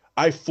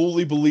 I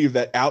fully believe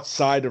that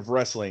outside of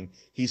wrestling,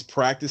 he's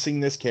practicing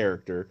this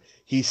character.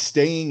 He's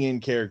staying in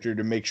character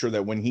to make sure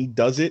that when he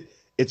does it,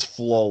 it's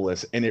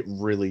flawless, and it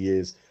really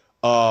is.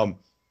 The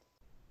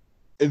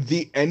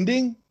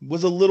ending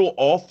was a little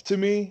off to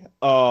me.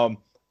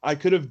 I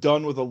could have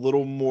done with a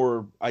little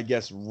more, I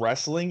guess,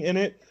 wrestling in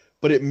it,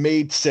 but it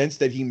made sense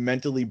that he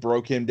mentally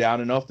broke him down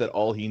enough that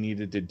all he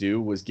needed to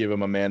do was give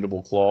him a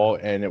mandible claw,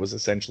 and it was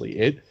essentially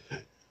it.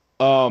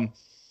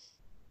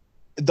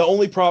 The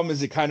only problem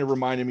is it kind of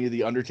reminded me of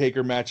the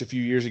Undertaker match a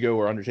few years ago,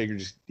 where Undertaker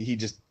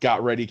just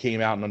got ready, came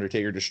out, and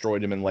Undertaker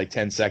destroyed him in like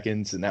 10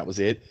 seconds, and that was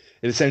it.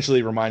 It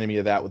essentially reminded me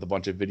of that with a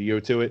bunch of video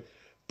to it.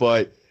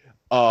 But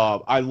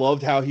I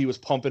loved how he was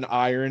pumping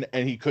iron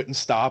and he couldn't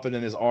stop, and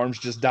then his arms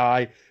just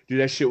die. Dude,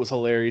 that shit was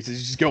hilarious.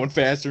 He's just going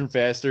faster and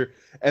faster.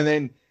 And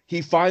then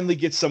he finally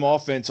gets some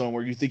offense on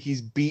where you think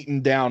he's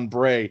beating down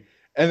Bray,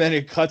 and then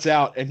it cuts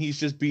out and he's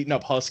just beating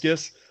up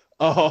Huskus.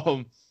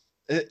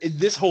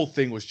 This whole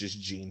thing was just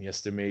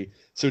genius to me.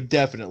 So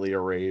definitely a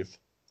rave.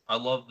 I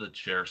love the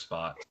chair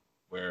spot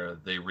where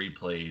they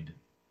replayed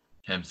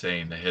him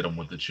saying to hit him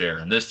with the chair.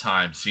 And this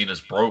time, Cena's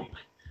broke,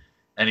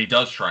 and he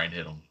does try and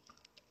hit him.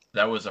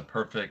 That was a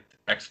perfect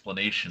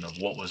explanation of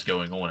what was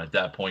going on. At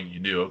that point, you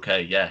knew,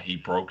 okay, yeah, he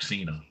broke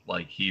Cena.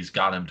 Like, he's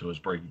got him to his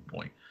breaking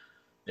point.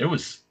 It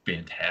was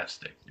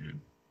fantastic, dude.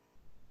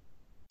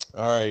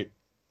 All right,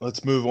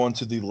 let's move on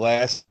to the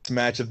last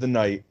match of the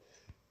night.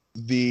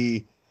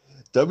 The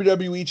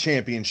WWE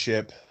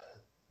Championship,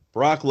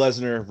 Brock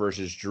Lesnar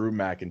versus Drew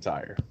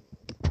McIntyre.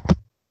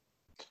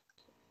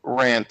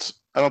 Rant.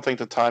 I don't think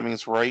the timing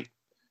is right.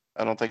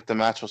 I don't think the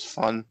match was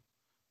fun.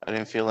 I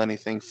didn't feel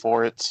anything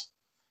for it.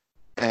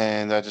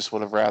 And I just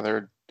would have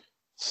rathered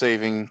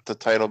saving the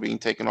title being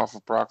taken off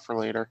of Brock for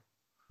later.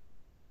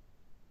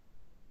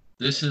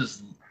 This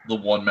is the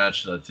one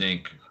match that I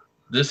think,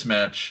 this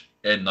match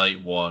at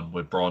night one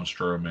with Braun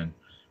Strowman,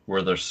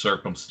 where the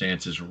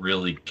circumstances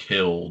really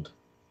killed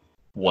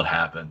what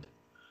happened.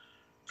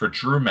 For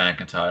Drew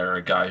McIntyre,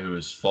 a guy who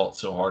has fought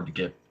so hard to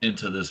get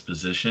into this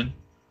position,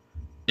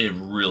 it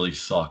really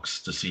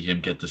sucks to see him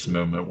get this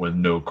moment with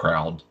no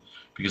crowd.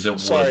 Because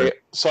it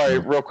Sorry,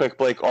 real quick,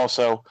 Blake.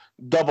 Also,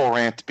 double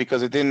rant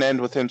because it didn't end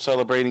with him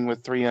celebrating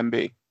with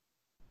 3MB.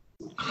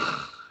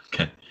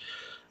 Okay.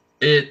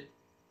 It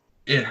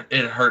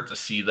hurt to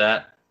see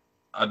that.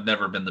 I've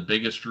never been the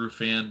biggest Drew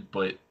fan,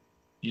 but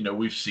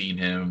we've seen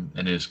him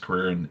and his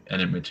career and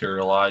it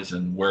materialize,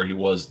 and where he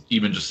was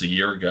even just a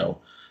year ago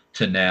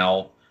to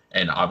now,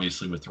 and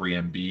obviously with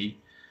 3MB,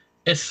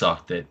 it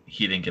sucked that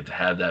he didn't get to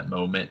have that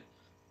moment.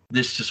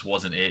 This just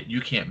wasn't it.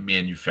 You can't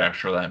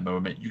manufacture that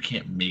moment. You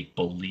can't make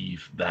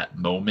believe that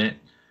moment.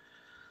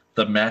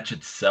 The match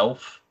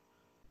itself,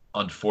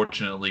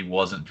 unfortunately,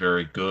 wasn't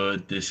very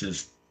good. This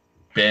has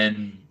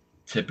been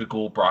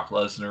typical Brock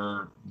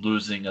Lesnar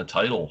losing a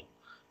title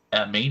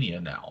at Mania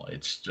now.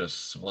 It's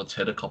just, let's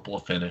hit a couple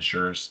of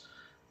finishers.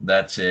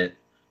 That's it.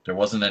 There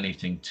wasn't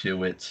anything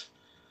to it.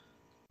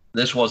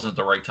 This wasn't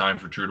the right time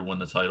for Drew to win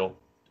the title.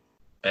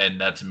 And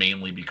that's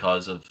mainly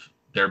because of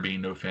there being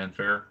no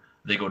fanfare.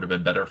 I think it would have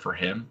been better for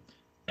him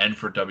and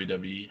for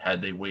WWE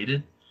had they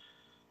waited.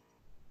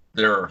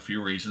 There are a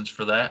few reasons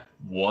for that.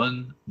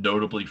 One,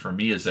 notably for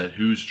me, is that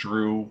who's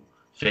Drew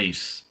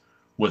face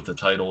with the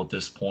title at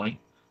this point?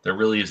 There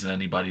really isn't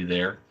anybody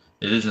there.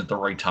 It isn't the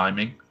right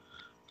timing.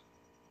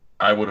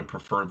 I would have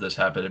preferred this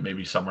happen at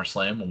maybe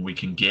SummerSlam when we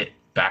can get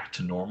back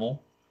to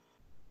normal.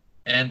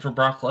 And for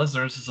Brock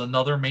Lesnar, this is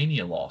another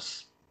Mania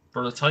loss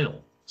for the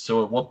title.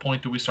 So at what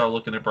point do we start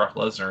looking at Brock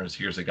Lesnar as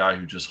here's a guy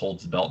who just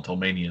holds the belt until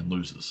Mania and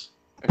loses?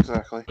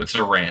 Exactly. It's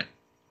a rant.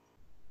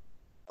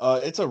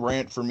 It's a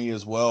rant for me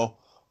as well.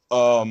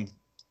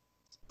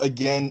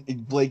 Again,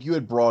 Blake, you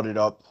had brought it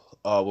up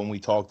when we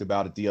talked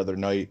about it the other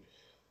night.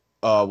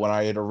 When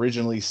I had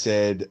originally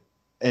said,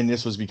 and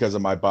this was because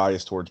of my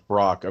bias towards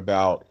Brock,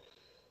 about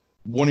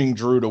wanting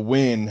Drew to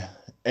win,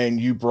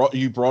 and you brought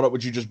up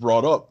what you just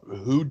brought up.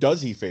 Who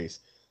does he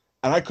face?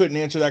 And I couldn't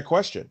answer that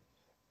question.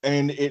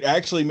 And it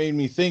actually made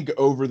me think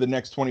over the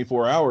next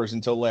 24 hours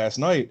until last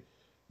night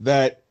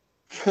that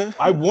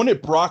I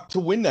wanted Brock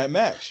to win that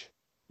match.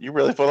 You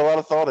really put a lot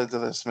of thought into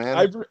this,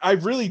 man. I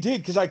really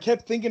did, because I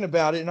kept thinking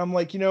about it, and I'm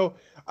like,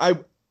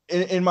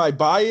 in my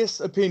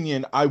biased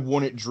opinion, I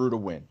wanted Drew to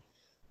win.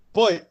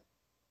 But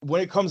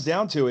when it comes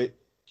down to it,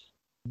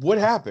 what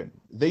happened?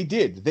 They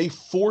did. They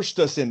forced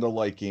us into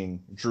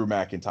liking Drew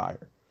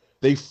McIntyre.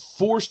 They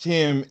forced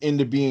him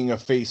into being a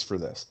face for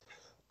this.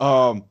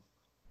 And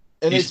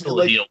He's it's still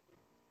like,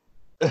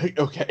 a heel.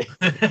 Okay.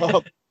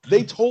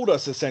 They told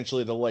us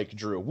essentially to like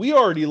Drew. We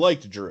already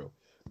liked Drew,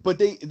 but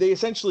they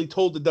essentially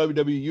told the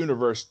WWE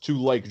Universe to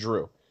like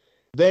Drew.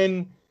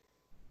 Then,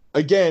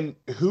 again,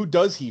 who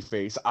does he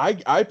face?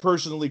 I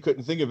personally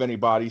couldn't think of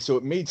anybody, so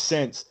it made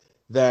sense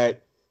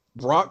that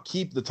Brock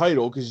keep the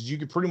title, because you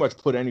could pretty much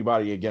put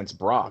anybody against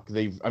Brock.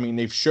 They've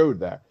showed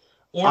that.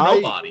 Or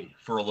nobody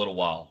for a little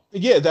while.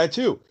 Yeah, that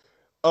too.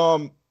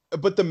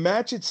 But the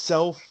match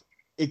itself,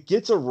 it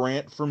gets a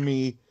rant from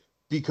me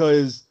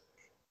because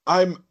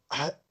I'm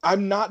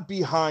not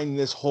behind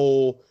this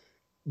whole,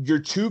 your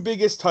two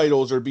biggest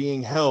titles are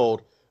being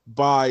held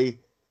by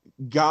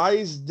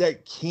guys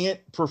that can't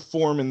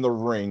perform in the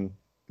ring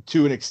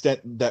to an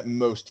extent that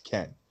most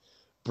can.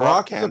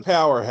 Brock is a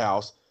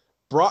powerhouse.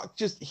 Brock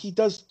he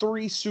does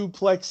 3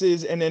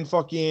 suplexes and then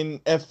fucking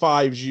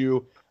F5s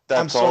you.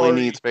 That's all he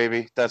needs,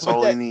 baby. That's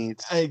all he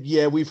needs.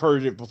 Yeah, we've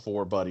heard it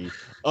before, buddy.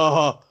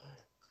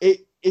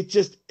 It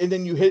just, and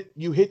then you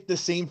hit the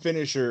same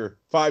finisher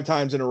 5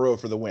 times in a row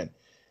for the win.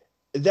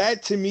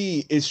 That to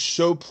me is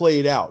so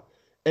played out.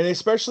 And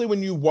especially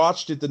when you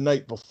watched it the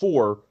night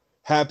before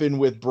happen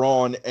with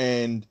Braun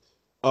and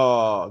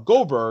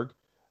Goldberg,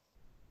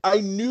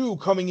 I knew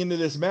coming into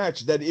this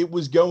match that it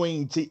was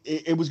going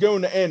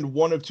to end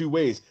one of two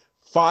ways: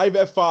 5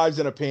 F5s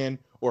in a pin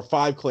or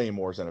 5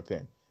 Claymores in a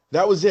pin.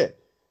 That was it.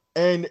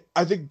 And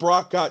I think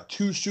Brock got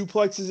 2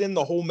 suplexes in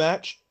the whole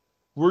match.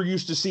 We're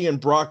used to seeing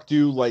Brock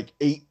do like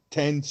 8,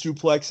 10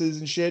 suplexes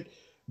and shit.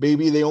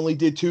 Maybe they only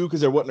did 2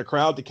 because there wasn't a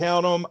crowd to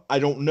count them. I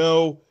don't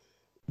know.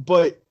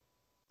 But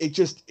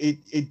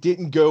it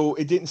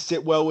didn't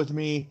sit well with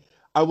me.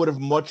 I would have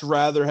much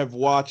rather have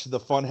watched the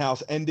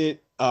Funhouse end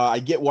it. I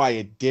get why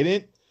it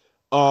didn't,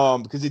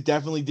 because it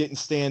definitely didn't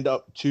stand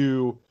up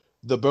to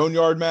the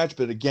Boneyard match.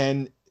 But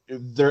again,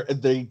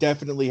 they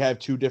definitely have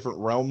two different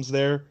realms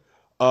there.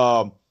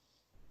 I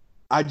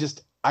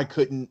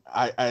couldn't.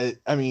 I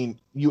mean,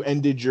 you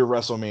ended your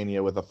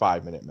WrestleMania with a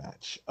 5-minute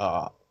match.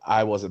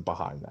 I wasn't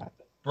behind that.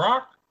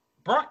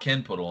 Brock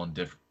can put on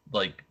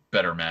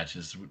better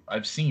matches.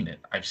 I've seen it.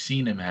 I've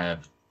seen him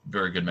have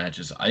very good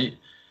matches. I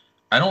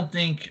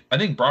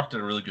think Brock did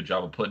a really good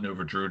job of putting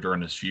over Drew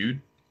during his feud.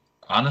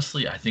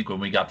 Honestly, I think when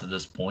we got to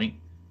this point,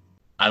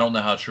 I don't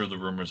know how true the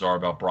rumors are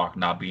about Brock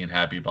not being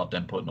happy about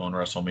them putting on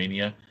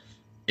WrestleMania.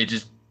 It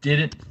just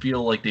didn't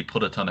feel like they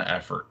put a ton of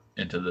effort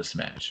into this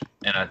match.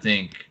 And I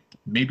think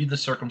maybe the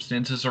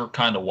circumstances are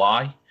kind of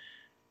why.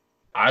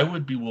 I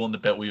would be willing to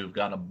bet we would have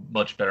gotten a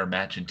much better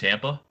match in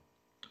Tampa,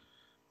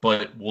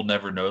 but we'll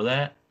never know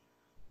that.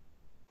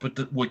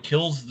 But what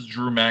kills the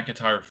Drew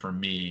McIntyre for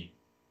me,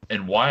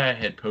 and why I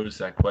had posed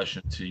that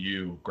question to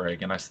you,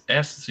 Greg, and I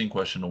asked the same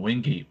question to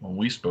Wingate when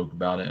we spoke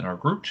about it in our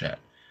group chat.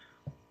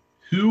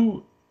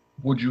 Who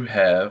would you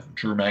have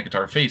Drew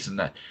McIntyre face in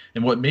that?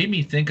 And what made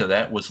me think of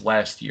that was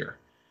last year.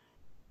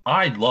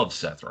 I love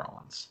Seth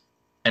Rollins.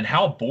 And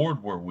how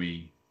bored were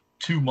we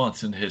 2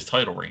 months into his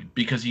title reign?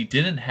 Because he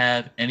didn't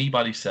have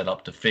anybody set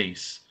up to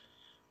face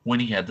when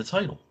he had the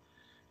title.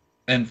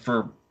 And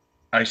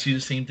I see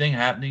the same thing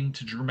happening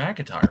to Drew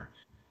McIntyre.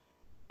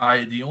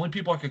 The only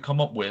people I could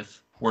come up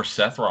with were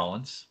Seth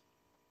Rollins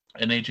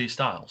and AJ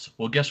Styles.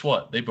 Well, guess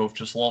what? They both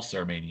just lost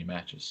their Mania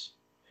matches.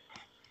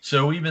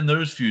 So even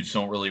those feuds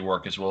don't really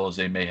work as well as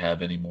they may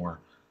have anymore.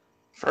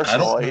 First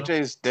of all,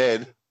 AJ's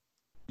dead.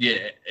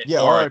 Yeah.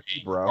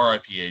 R.I.P. bro.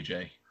 R.I.P.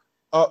 AJ.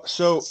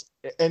 So,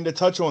 and to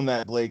touch on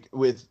that, Blake,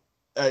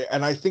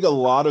 and I think a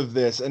lot of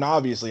this, and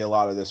obviously a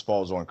lot of this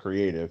falls on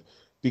creative,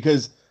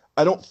 because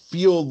I don't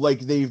feel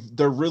like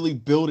they're really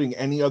building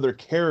any other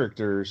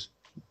characters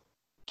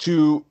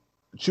to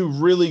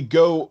really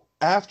go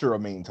after a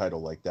main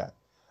title like that.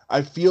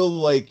 I feel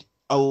like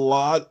a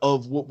lot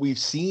of what we've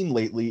seen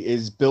lately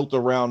is built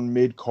around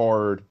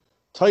mid-card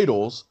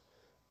titles.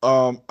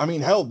 I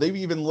mean, hell, they've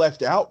even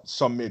left out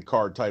some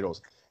mid-card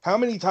titles. How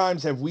many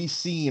times have we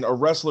seen a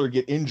wrestler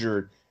get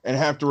injured and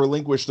have to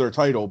relinquish their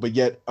title, but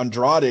yet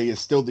Andrade is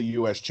still the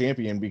U.S.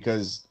 champion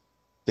because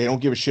they don't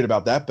give a shit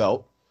about that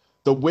belt?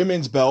 The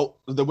women's belt,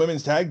 the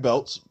women's tag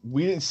belts,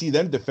 we didn't see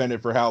them defend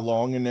it for how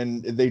long, and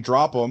then they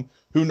drop them.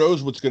 Who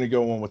knows what's going to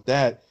go on with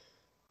that?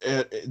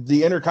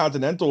 The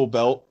Intercontinental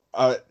belt,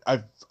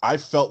 I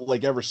felt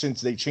like ever since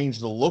they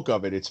changed the look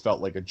of it, it's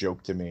felt like a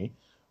joke to me.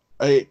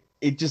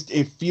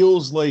 It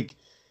feels like,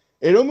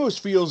 it almost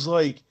feels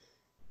like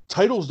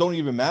titles don't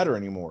even matter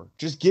anymore.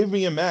 Just give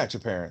me a match,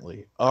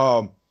 apparently.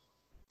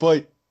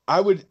 But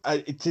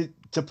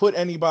to put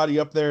anybody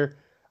up there,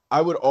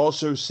 I would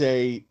also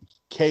say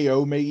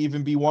KO may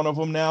even be one of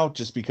them now,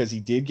 just because he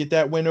did get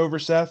that win over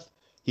Seth.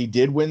 He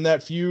did win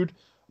that feud.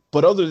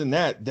 But other than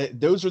that,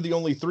 those are the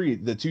only three,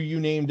 the two you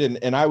named,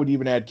 and I would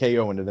even add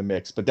KO into the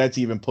mix. But that's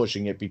even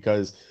pushing it,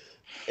 because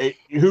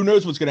who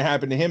knows what's going to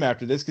happen to him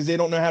after this, because they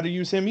don't know how to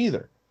use him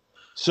either.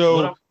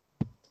 So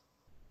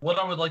what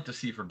I would like to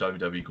see from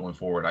WWE going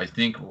forward, I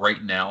think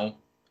right now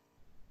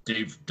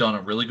they've done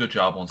a really good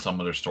job on some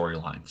of their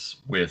storylines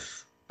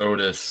with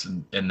Otis,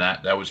 and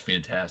that was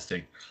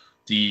fantastic.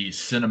 The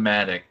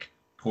cinematic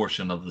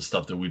portion of the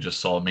stuff that we just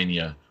saw at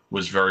Mania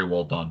was very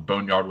well done.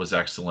 Boneyard was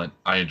excellent.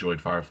 I enjoyed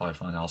Firefly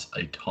Funhouse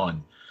a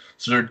ton.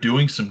 So they're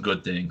doing some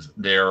good things.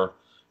 They're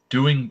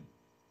doing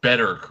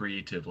better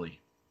creatively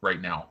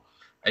right now.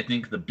 I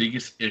think the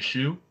biggest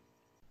issue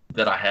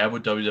that I have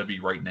with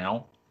WWE right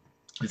now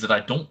is that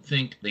I don't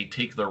think they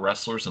take their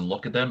wrestlers and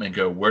look at them and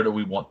go, where do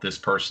we want this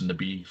person to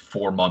be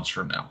 4 months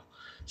from now,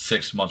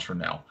 6 months from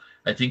now?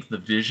 I think the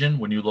vision,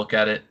 when you look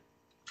at it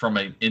from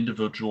an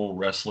individual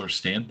wrestler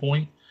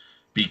standpoint,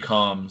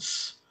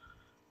 becomes,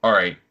 all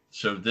right,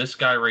 so this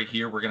guy right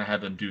here, we're going to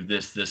have him do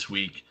this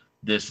week,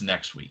 this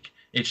next week.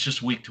 It's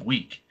just week to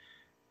week.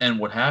 And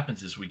what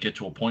happens is we get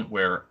to a point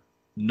where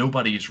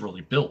nobody is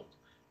really built,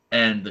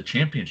 and the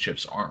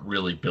championships aren't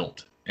really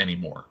built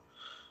anymore.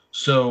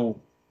 So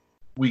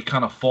we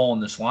kind of fall in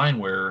this line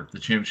where the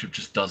championship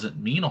just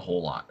doesn't mean a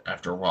whole lot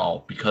after a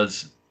while,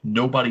 because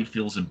nobody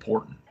feels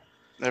important.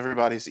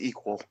 Everybody's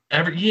equal.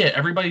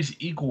 Everybody's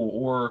equal,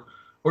 or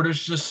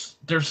there's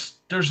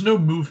no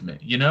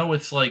movement.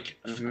 It's like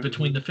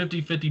between the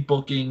 50-50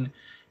 booking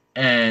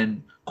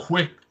and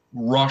quick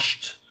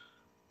rushed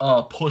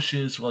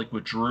pushes like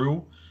with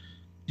Drew,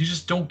 you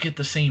just don't get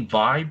the same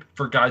vibe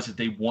for guys that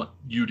they want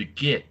you to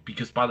get,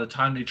 because by the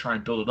time they try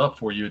and build it up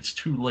for you, it's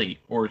too late,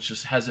 or it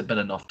just hasn't been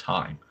enough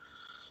time.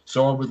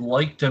 So I would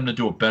like them to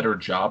do a better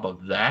job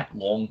of that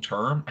long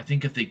term. I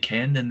think if they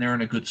can, then they're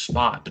in a good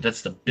spot. But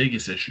that's the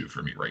biggest issue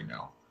for me right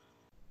now.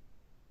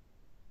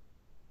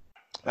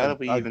 That'll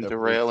be even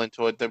derail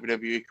into a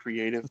WWE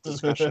creative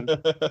discussion.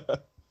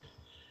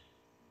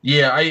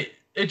 Yeah,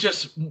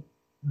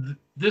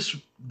 this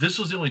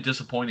was the only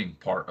disappointing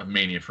part of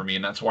Mania for me,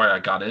 and that's why I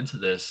got into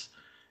this,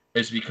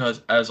 is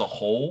because as a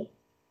whole,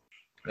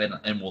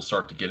 and we'll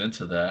start to get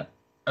into that.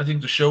 I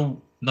think the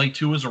show night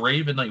 2 was a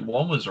rave and night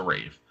 1 was a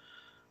rave,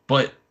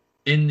 but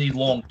in the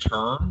long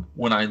term,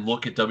 when I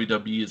look at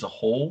WWE as a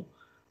whole,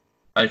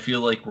 I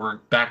feel like we're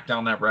back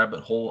down that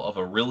rabbit hole of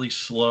a really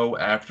slow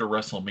after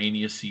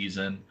WrestleMania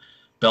season.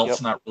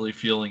 Belts not really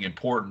feeling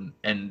important,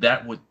 and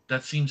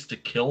that seems to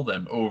kill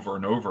them over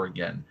and over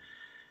again.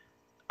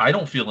 I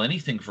don't feel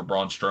anything for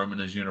Braun Strowman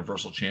as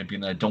Universal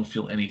Champion. I don't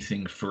feel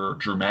anything for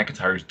Drew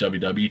McIntyre as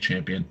WWE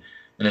Champion.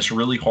 And it's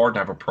really hard to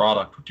have a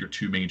product with your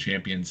two main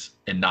champions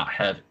and not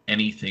have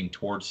anything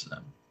towards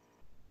them.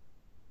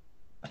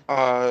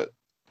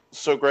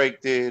 So Greg,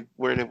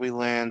 where did we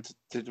land?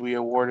 Did we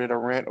award it a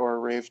rant or a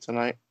rave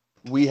tonight?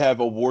 We have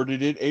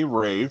awarded it a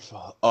rave.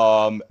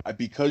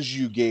 Because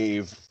you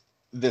gave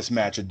this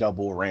match a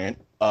double rant,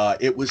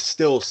 it was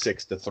still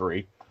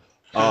 6-3.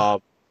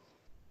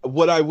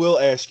 What I will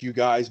ask you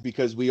guys,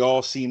 because we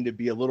all seem to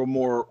be a little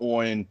more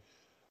on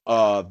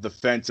the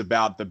fence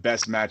about the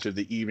best match of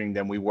the evening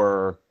than we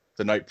were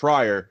the night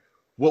prior.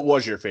 What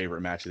was your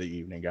favorite match of the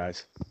evening,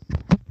 guys?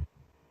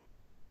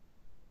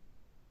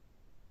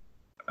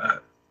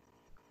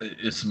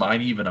 Is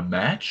mine even a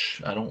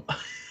match? I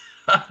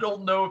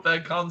don't know if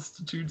that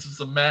constitutes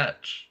as a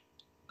match.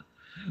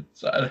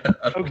 So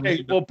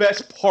okay, well,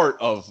 best part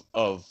of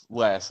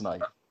last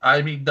night.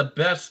 I mean, the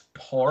best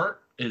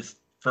part is,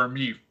 for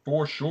me,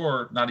 for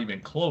sure, not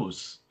even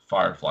close,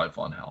 Firefly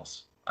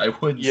Funhouse. I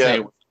wouldn't say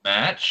it was a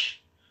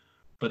match,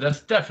 but that's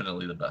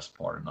definitely the best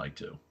part of night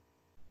 2.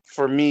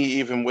 For me,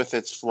 even with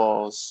its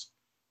flaws,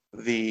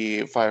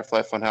 the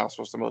Firefly Funhouse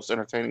was the most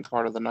entertaining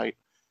part of the night.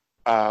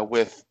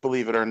 With,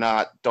 believe it or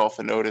not, Dolph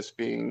and Otis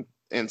being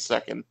in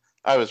second.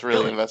 I was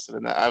really invested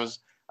in that. I was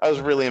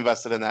really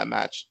invested in that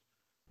match.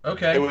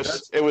 Okay.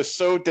 It was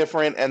so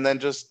different, and then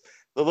just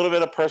the little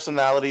bit of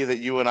personality that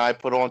you and I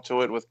put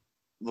onto it with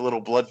the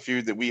little blood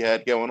feud that we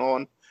had going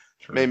on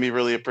made me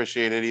really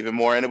appreciate it even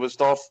more. And it was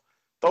Dolph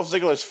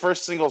Ziggler's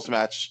first singles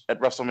match at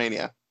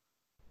WrestleMania.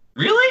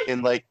 Really?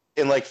 In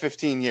like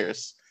 15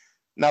 years.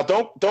 Now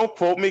don't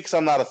quote me because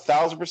I'm not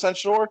 1,000%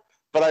 sure,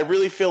 but I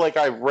really feel like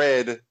I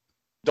read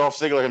Dolph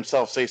Ziggler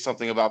himself say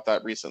something about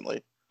that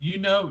recently. You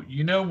know,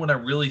 when I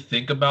really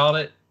think about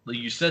it, like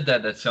you said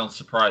that sounds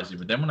surprising,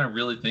 but then when I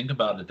really think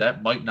about it,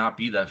 that might not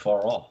be that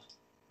far off.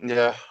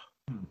 Yeah.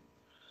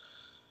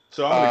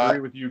 So I would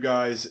agree with you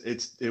guys.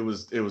 It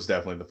was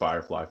definitely the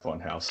Firefly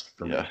Funhouse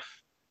for me.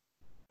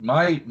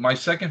 My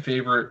second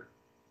favorite,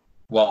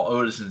 while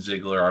Otis and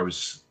Ziggler, I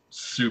was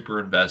super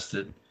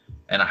invested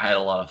and I had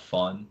a lot of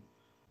fun.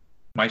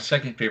 My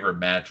second favorite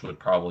match would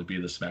probably be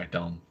the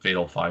SmackDown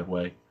Fatal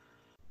 5-Way.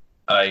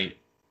 I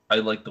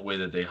like the way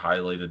that they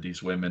highlighted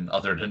these women,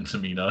 other than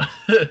Tamina,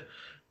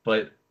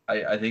 but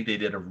I think they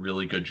did a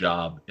really good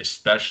job,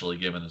 especially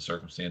given the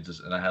circumstances,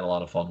 and I had a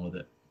lot of fun with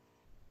it.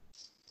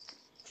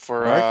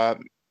 For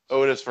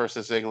Otis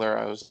versus Ziggler,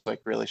 I was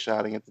like really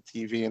shouting at the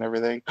TV and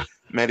everything.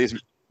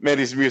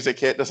 Mandy's music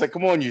hit. I was like,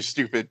 "Come on, you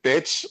stupid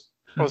bitch!"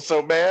 I was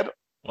so mad.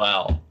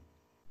 Wow.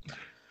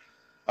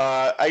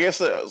 I guess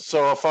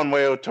so. A fun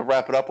way to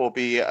wrap it up will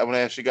be: I'm going to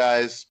ask you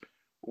guys,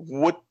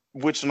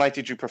 which night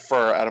did you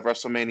prefer out of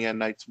WrestleMania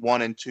nights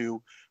 1 and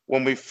 2?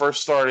 When we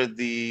first started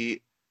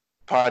the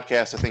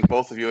podcast, I think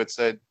both of you had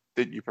said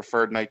that you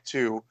preferred night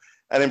 2.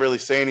 I didn't really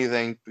say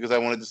anything because I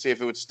wanted to see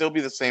if it would still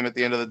be the same at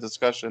the end of the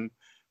discussion.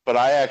 But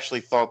I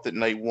actually thought that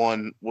night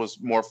 1 was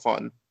more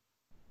fun.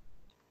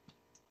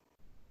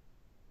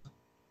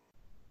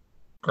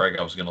 Greg,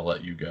 I was going to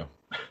let you go.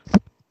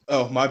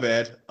 Oh, my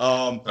bad.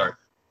 Sorry.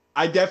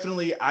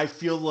 I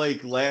feel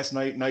like last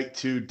night, night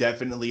 2,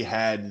 definitely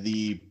had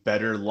the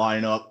better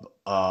lineup.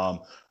 I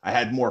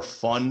had more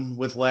fun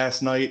with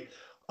last night.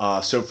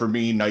 So for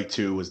me, night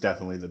 2 was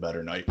definitely the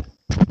better night.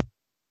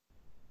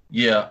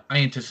 Yeah, I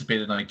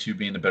anticipated night 2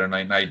 being the better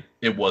night.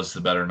 It was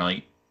the better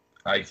night.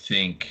 I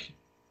think,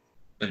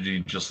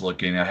 just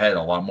looking, I had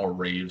a lot more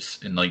raves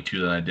in night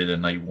 2 than I did in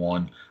night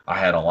 1. I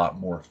had a lot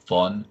more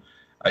fun.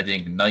 I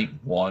think night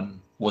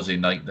 1 was a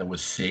night that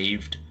was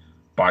saved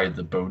by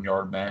the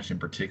Boneyard match in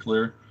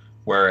particular,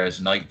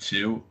 whereas night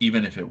 2,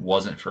 even if it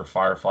wasn't for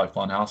Firefly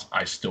Funhouse,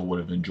 I still would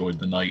have enjoyed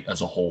the night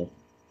as a whole.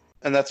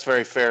 And that's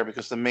very fair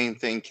because the main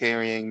thing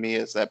carrying me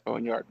is that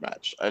Boneyard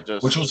match.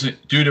 It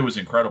was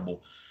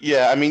incredible.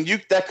 Yeah, I mean,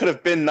 that could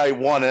have been night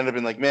 1 and I'd have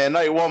been like, man,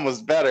 night 1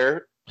 was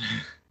better.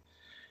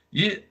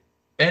 Yeah,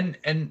 and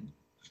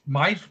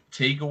my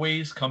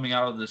takeaways coming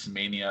out of this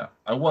Mania,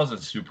 I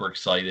wasn't super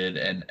excited,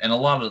 and a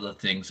lot of the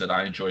things that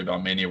I enjoy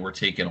about Mania were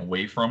taken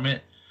away from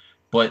it.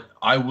 But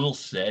I will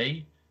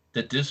say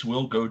that this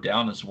will go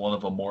down as one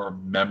of the more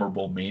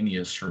memorable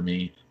Manias for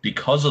me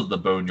because of the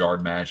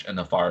Boneyard match and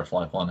the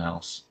Firefly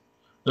Funhouse.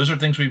 Those are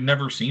things we've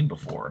never seen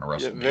before in a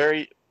WrestleMania.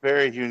 Very,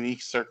 very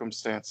unique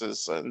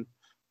circumstances, and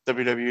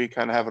WWE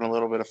kind of having a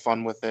little bit of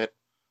fun with it.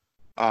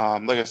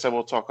 Like I said,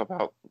 we're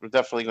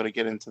definitely going to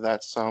get into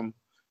that some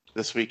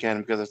this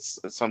weekend because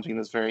it's something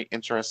that's very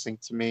interesting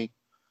to me.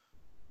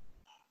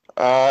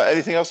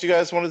 Anything else you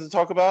guys wanted to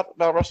talk about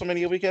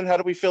WrestleMania weekend? How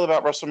do we feel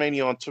about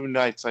WrestleMania on 2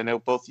 nights? I know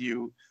both of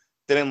you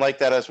didn't like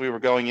that as we were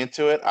going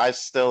into it. I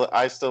still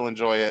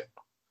enjoy it.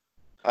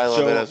 I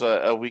love it as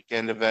a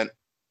weekend event.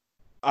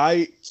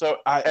 And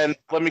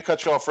let me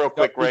cut you off real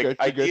quick, Greg. You're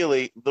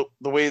ideally,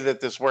 the way that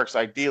this works,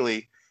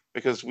 ideally,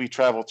 because we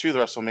travel to the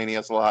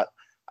WrestleManias a lot,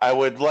 I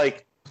would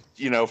like,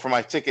 for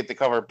my ticket to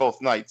cover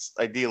both nights,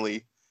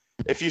 ideally.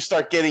 If you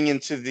start getting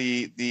into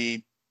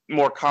the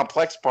more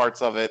complex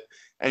parts of it,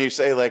 and you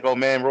say like, oh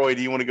man, Roy,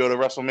 do you want to go to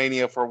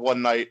WrestleMania for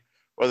one night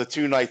or the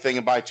 2 night thing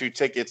and buy 2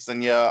 tickets?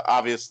 Then yeah,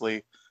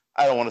 obviously,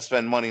 I don't want to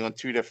spend money on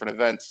 2 different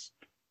events.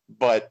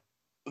 But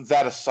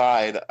that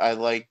aside, I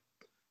like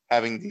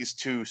having these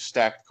 2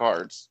 stacked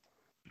cards.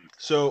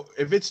 So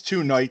if it's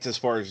 2 nights as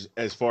far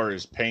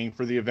as paying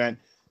for the event,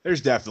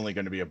 there's definitely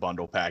going to be a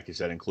bundle package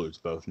that includes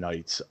both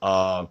nights.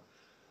 I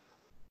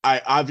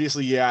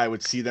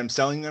would see them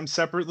selling them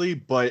separately,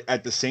 but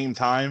at the same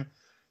time,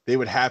 they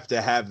would have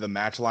to have the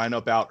match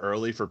lineup out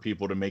early for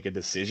people to make a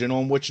decision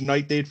on which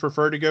night they'd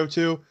prefer to go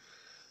to.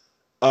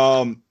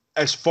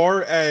 As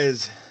far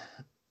as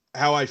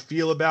how I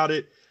feel about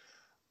it,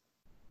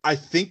 I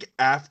think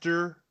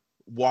after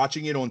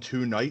watching it on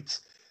 2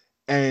 nights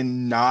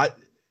and not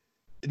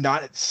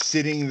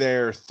sitting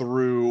there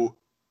through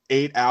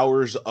 8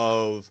 hours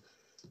of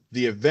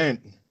the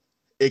event,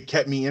 it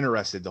kept me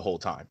interested the whole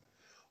time.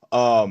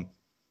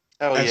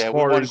 Oh yeah, we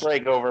won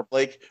Greg over,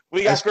 Blake.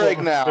 We got Greg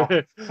now.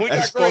 We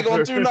got Greg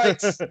on 2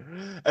 nights.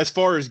 As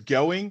far as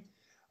going,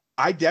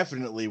 I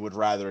definitely would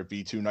rather it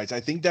be 2 nights. I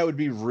think that would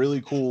be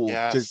really cool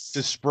to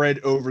spread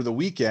over the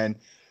weekend.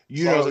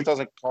 As long as it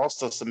doesn't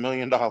cost us $1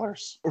 million.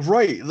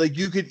 Right. Like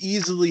you could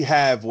easily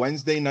have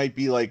Wednesday night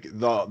be like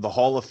the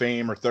Hall of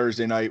Fame or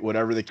Thursday night,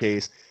 whatever the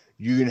case.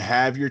 You can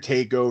have your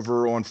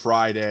takeover on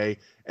Friday,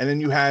 and then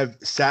you have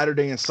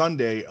Saturday and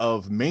Sunday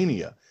of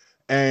Mania.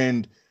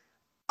 And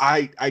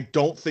I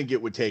don't think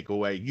it would take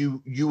away.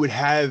 You would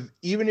have,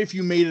 even if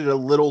you made it a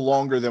little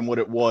longer than what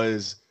it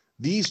was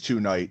these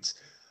 2 nights,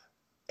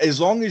 as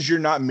long as you're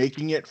not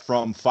making it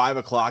from 5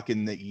 o'clock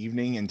in the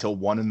evening until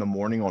 1 in the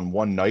morning on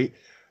one night,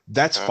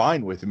 that's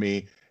fine with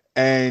me.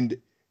 And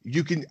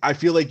I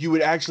feel like you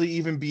would actually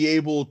even be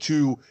able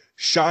to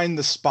shine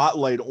the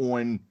spotlight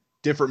on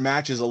different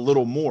matches a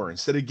little more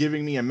instead of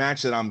giving me a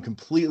match that I'm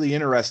completely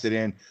interested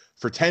in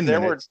for 10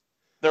 minutes.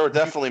 There were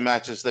definitely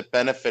matches that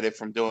benefited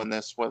from doing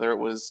this, whether it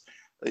was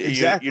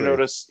exactly.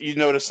 You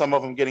notice some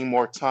of them getting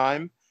more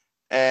time,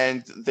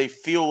 and they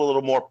feel a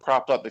little more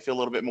propped up. They feel a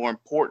little bit more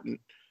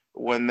important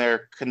when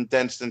they're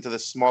condensed into the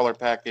smaller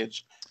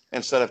package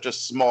instead of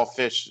just small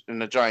fish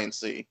in a giant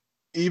sea.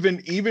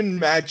 Even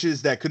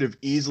matches that could have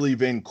easily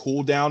been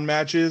cool down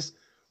matches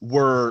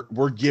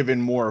were given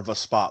more of a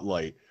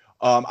spotlight.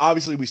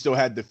 Obviously, we still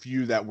had the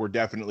few that were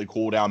definitely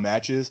cool down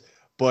matches,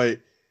 but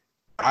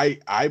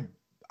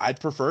I'd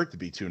prefer it to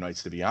be 2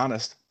 nights, to be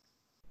honest.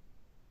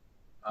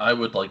 I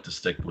would like to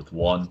stick with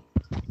 1.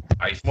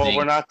 Well,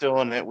 we're not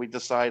doing it. We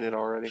decided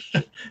already.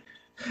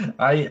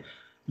 I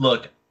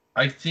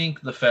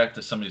think the fact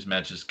that some of these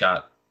matches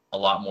got a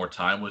lot more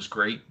time was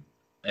great,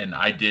 and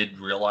I did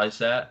realize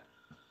that.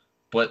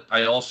 But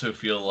I also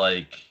feel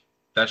like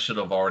that should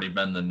have already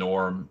been the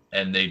norm,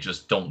 and they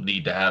just don't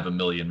need to have 1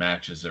 million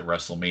matches at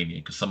WrestleMania,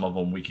 because some of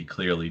them we could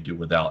clearly do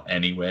without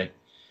anyway.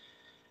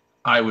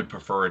 I would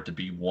prefer it to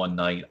be 1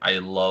 night. I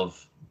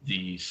love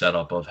the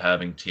setup of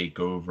having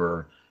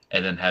TakeOver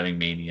and then having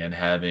Mania and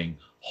having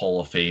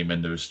Hall of Fame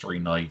in those 3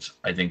 nights.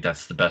 I think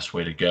that's the best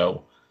way to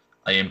go.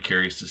 I am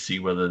curious to see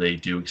whether they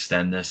do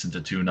extend this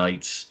into 2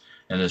 nights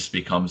and this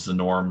becomes the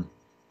norm.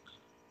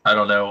 I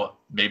don't know.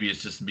 Maybe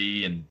it's just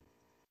me and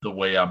the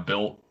way I'm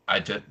built.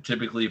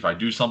 Typically, if I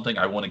do something,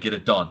 I want to get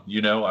it done.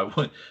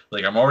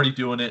 I'm already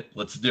doing it.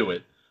 Let's do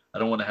it. I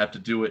don't want to have to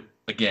do it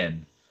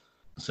again.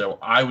 So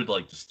I would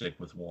like to stick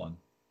with 1,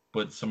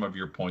 but some of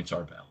your points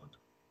are valid.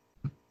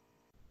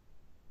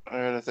 All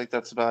right, I think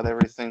that's about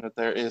everything that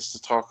there is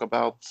to talk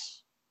about.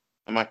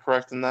 Am I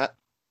correct in that?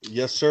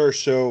 Yes, sir.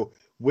 So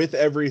with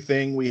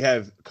everything, we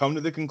have come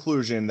to the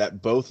conclusion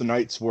that both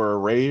nights were a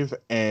rave,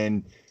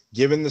 and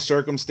given the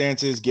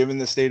circumstances, given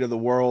the state of the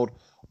world,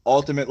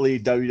 ultimately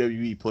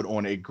WWE put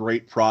on a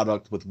great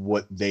product with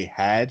what they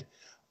had.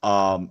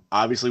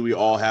 Obviously, we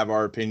all have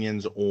our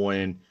opinions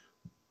on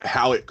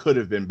how it could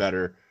have been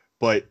better,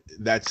 but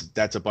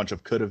that's a bunch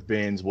of could have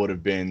beens, would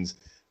have beens.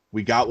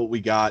 We got what we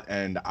got,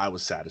 and I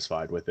was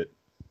satisfied with it.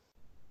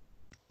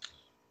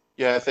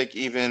 Yeah, I think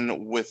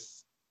even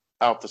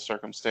without the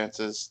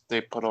circumstances,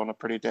 they put on a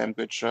pretty damn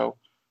good show.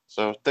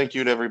 So thank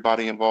you to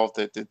everybody involved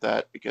that did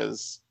that,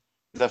 because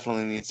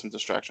definitely need some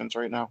distractions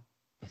right now.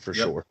 For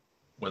sure.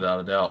 Without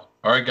a doubt.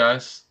 All right,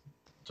 guys.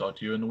 Talk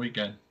to you in the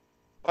weekend.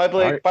 Bye,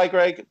 Blake. Right. Bye,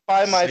 Greg.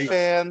 Bye, my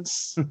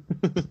fans.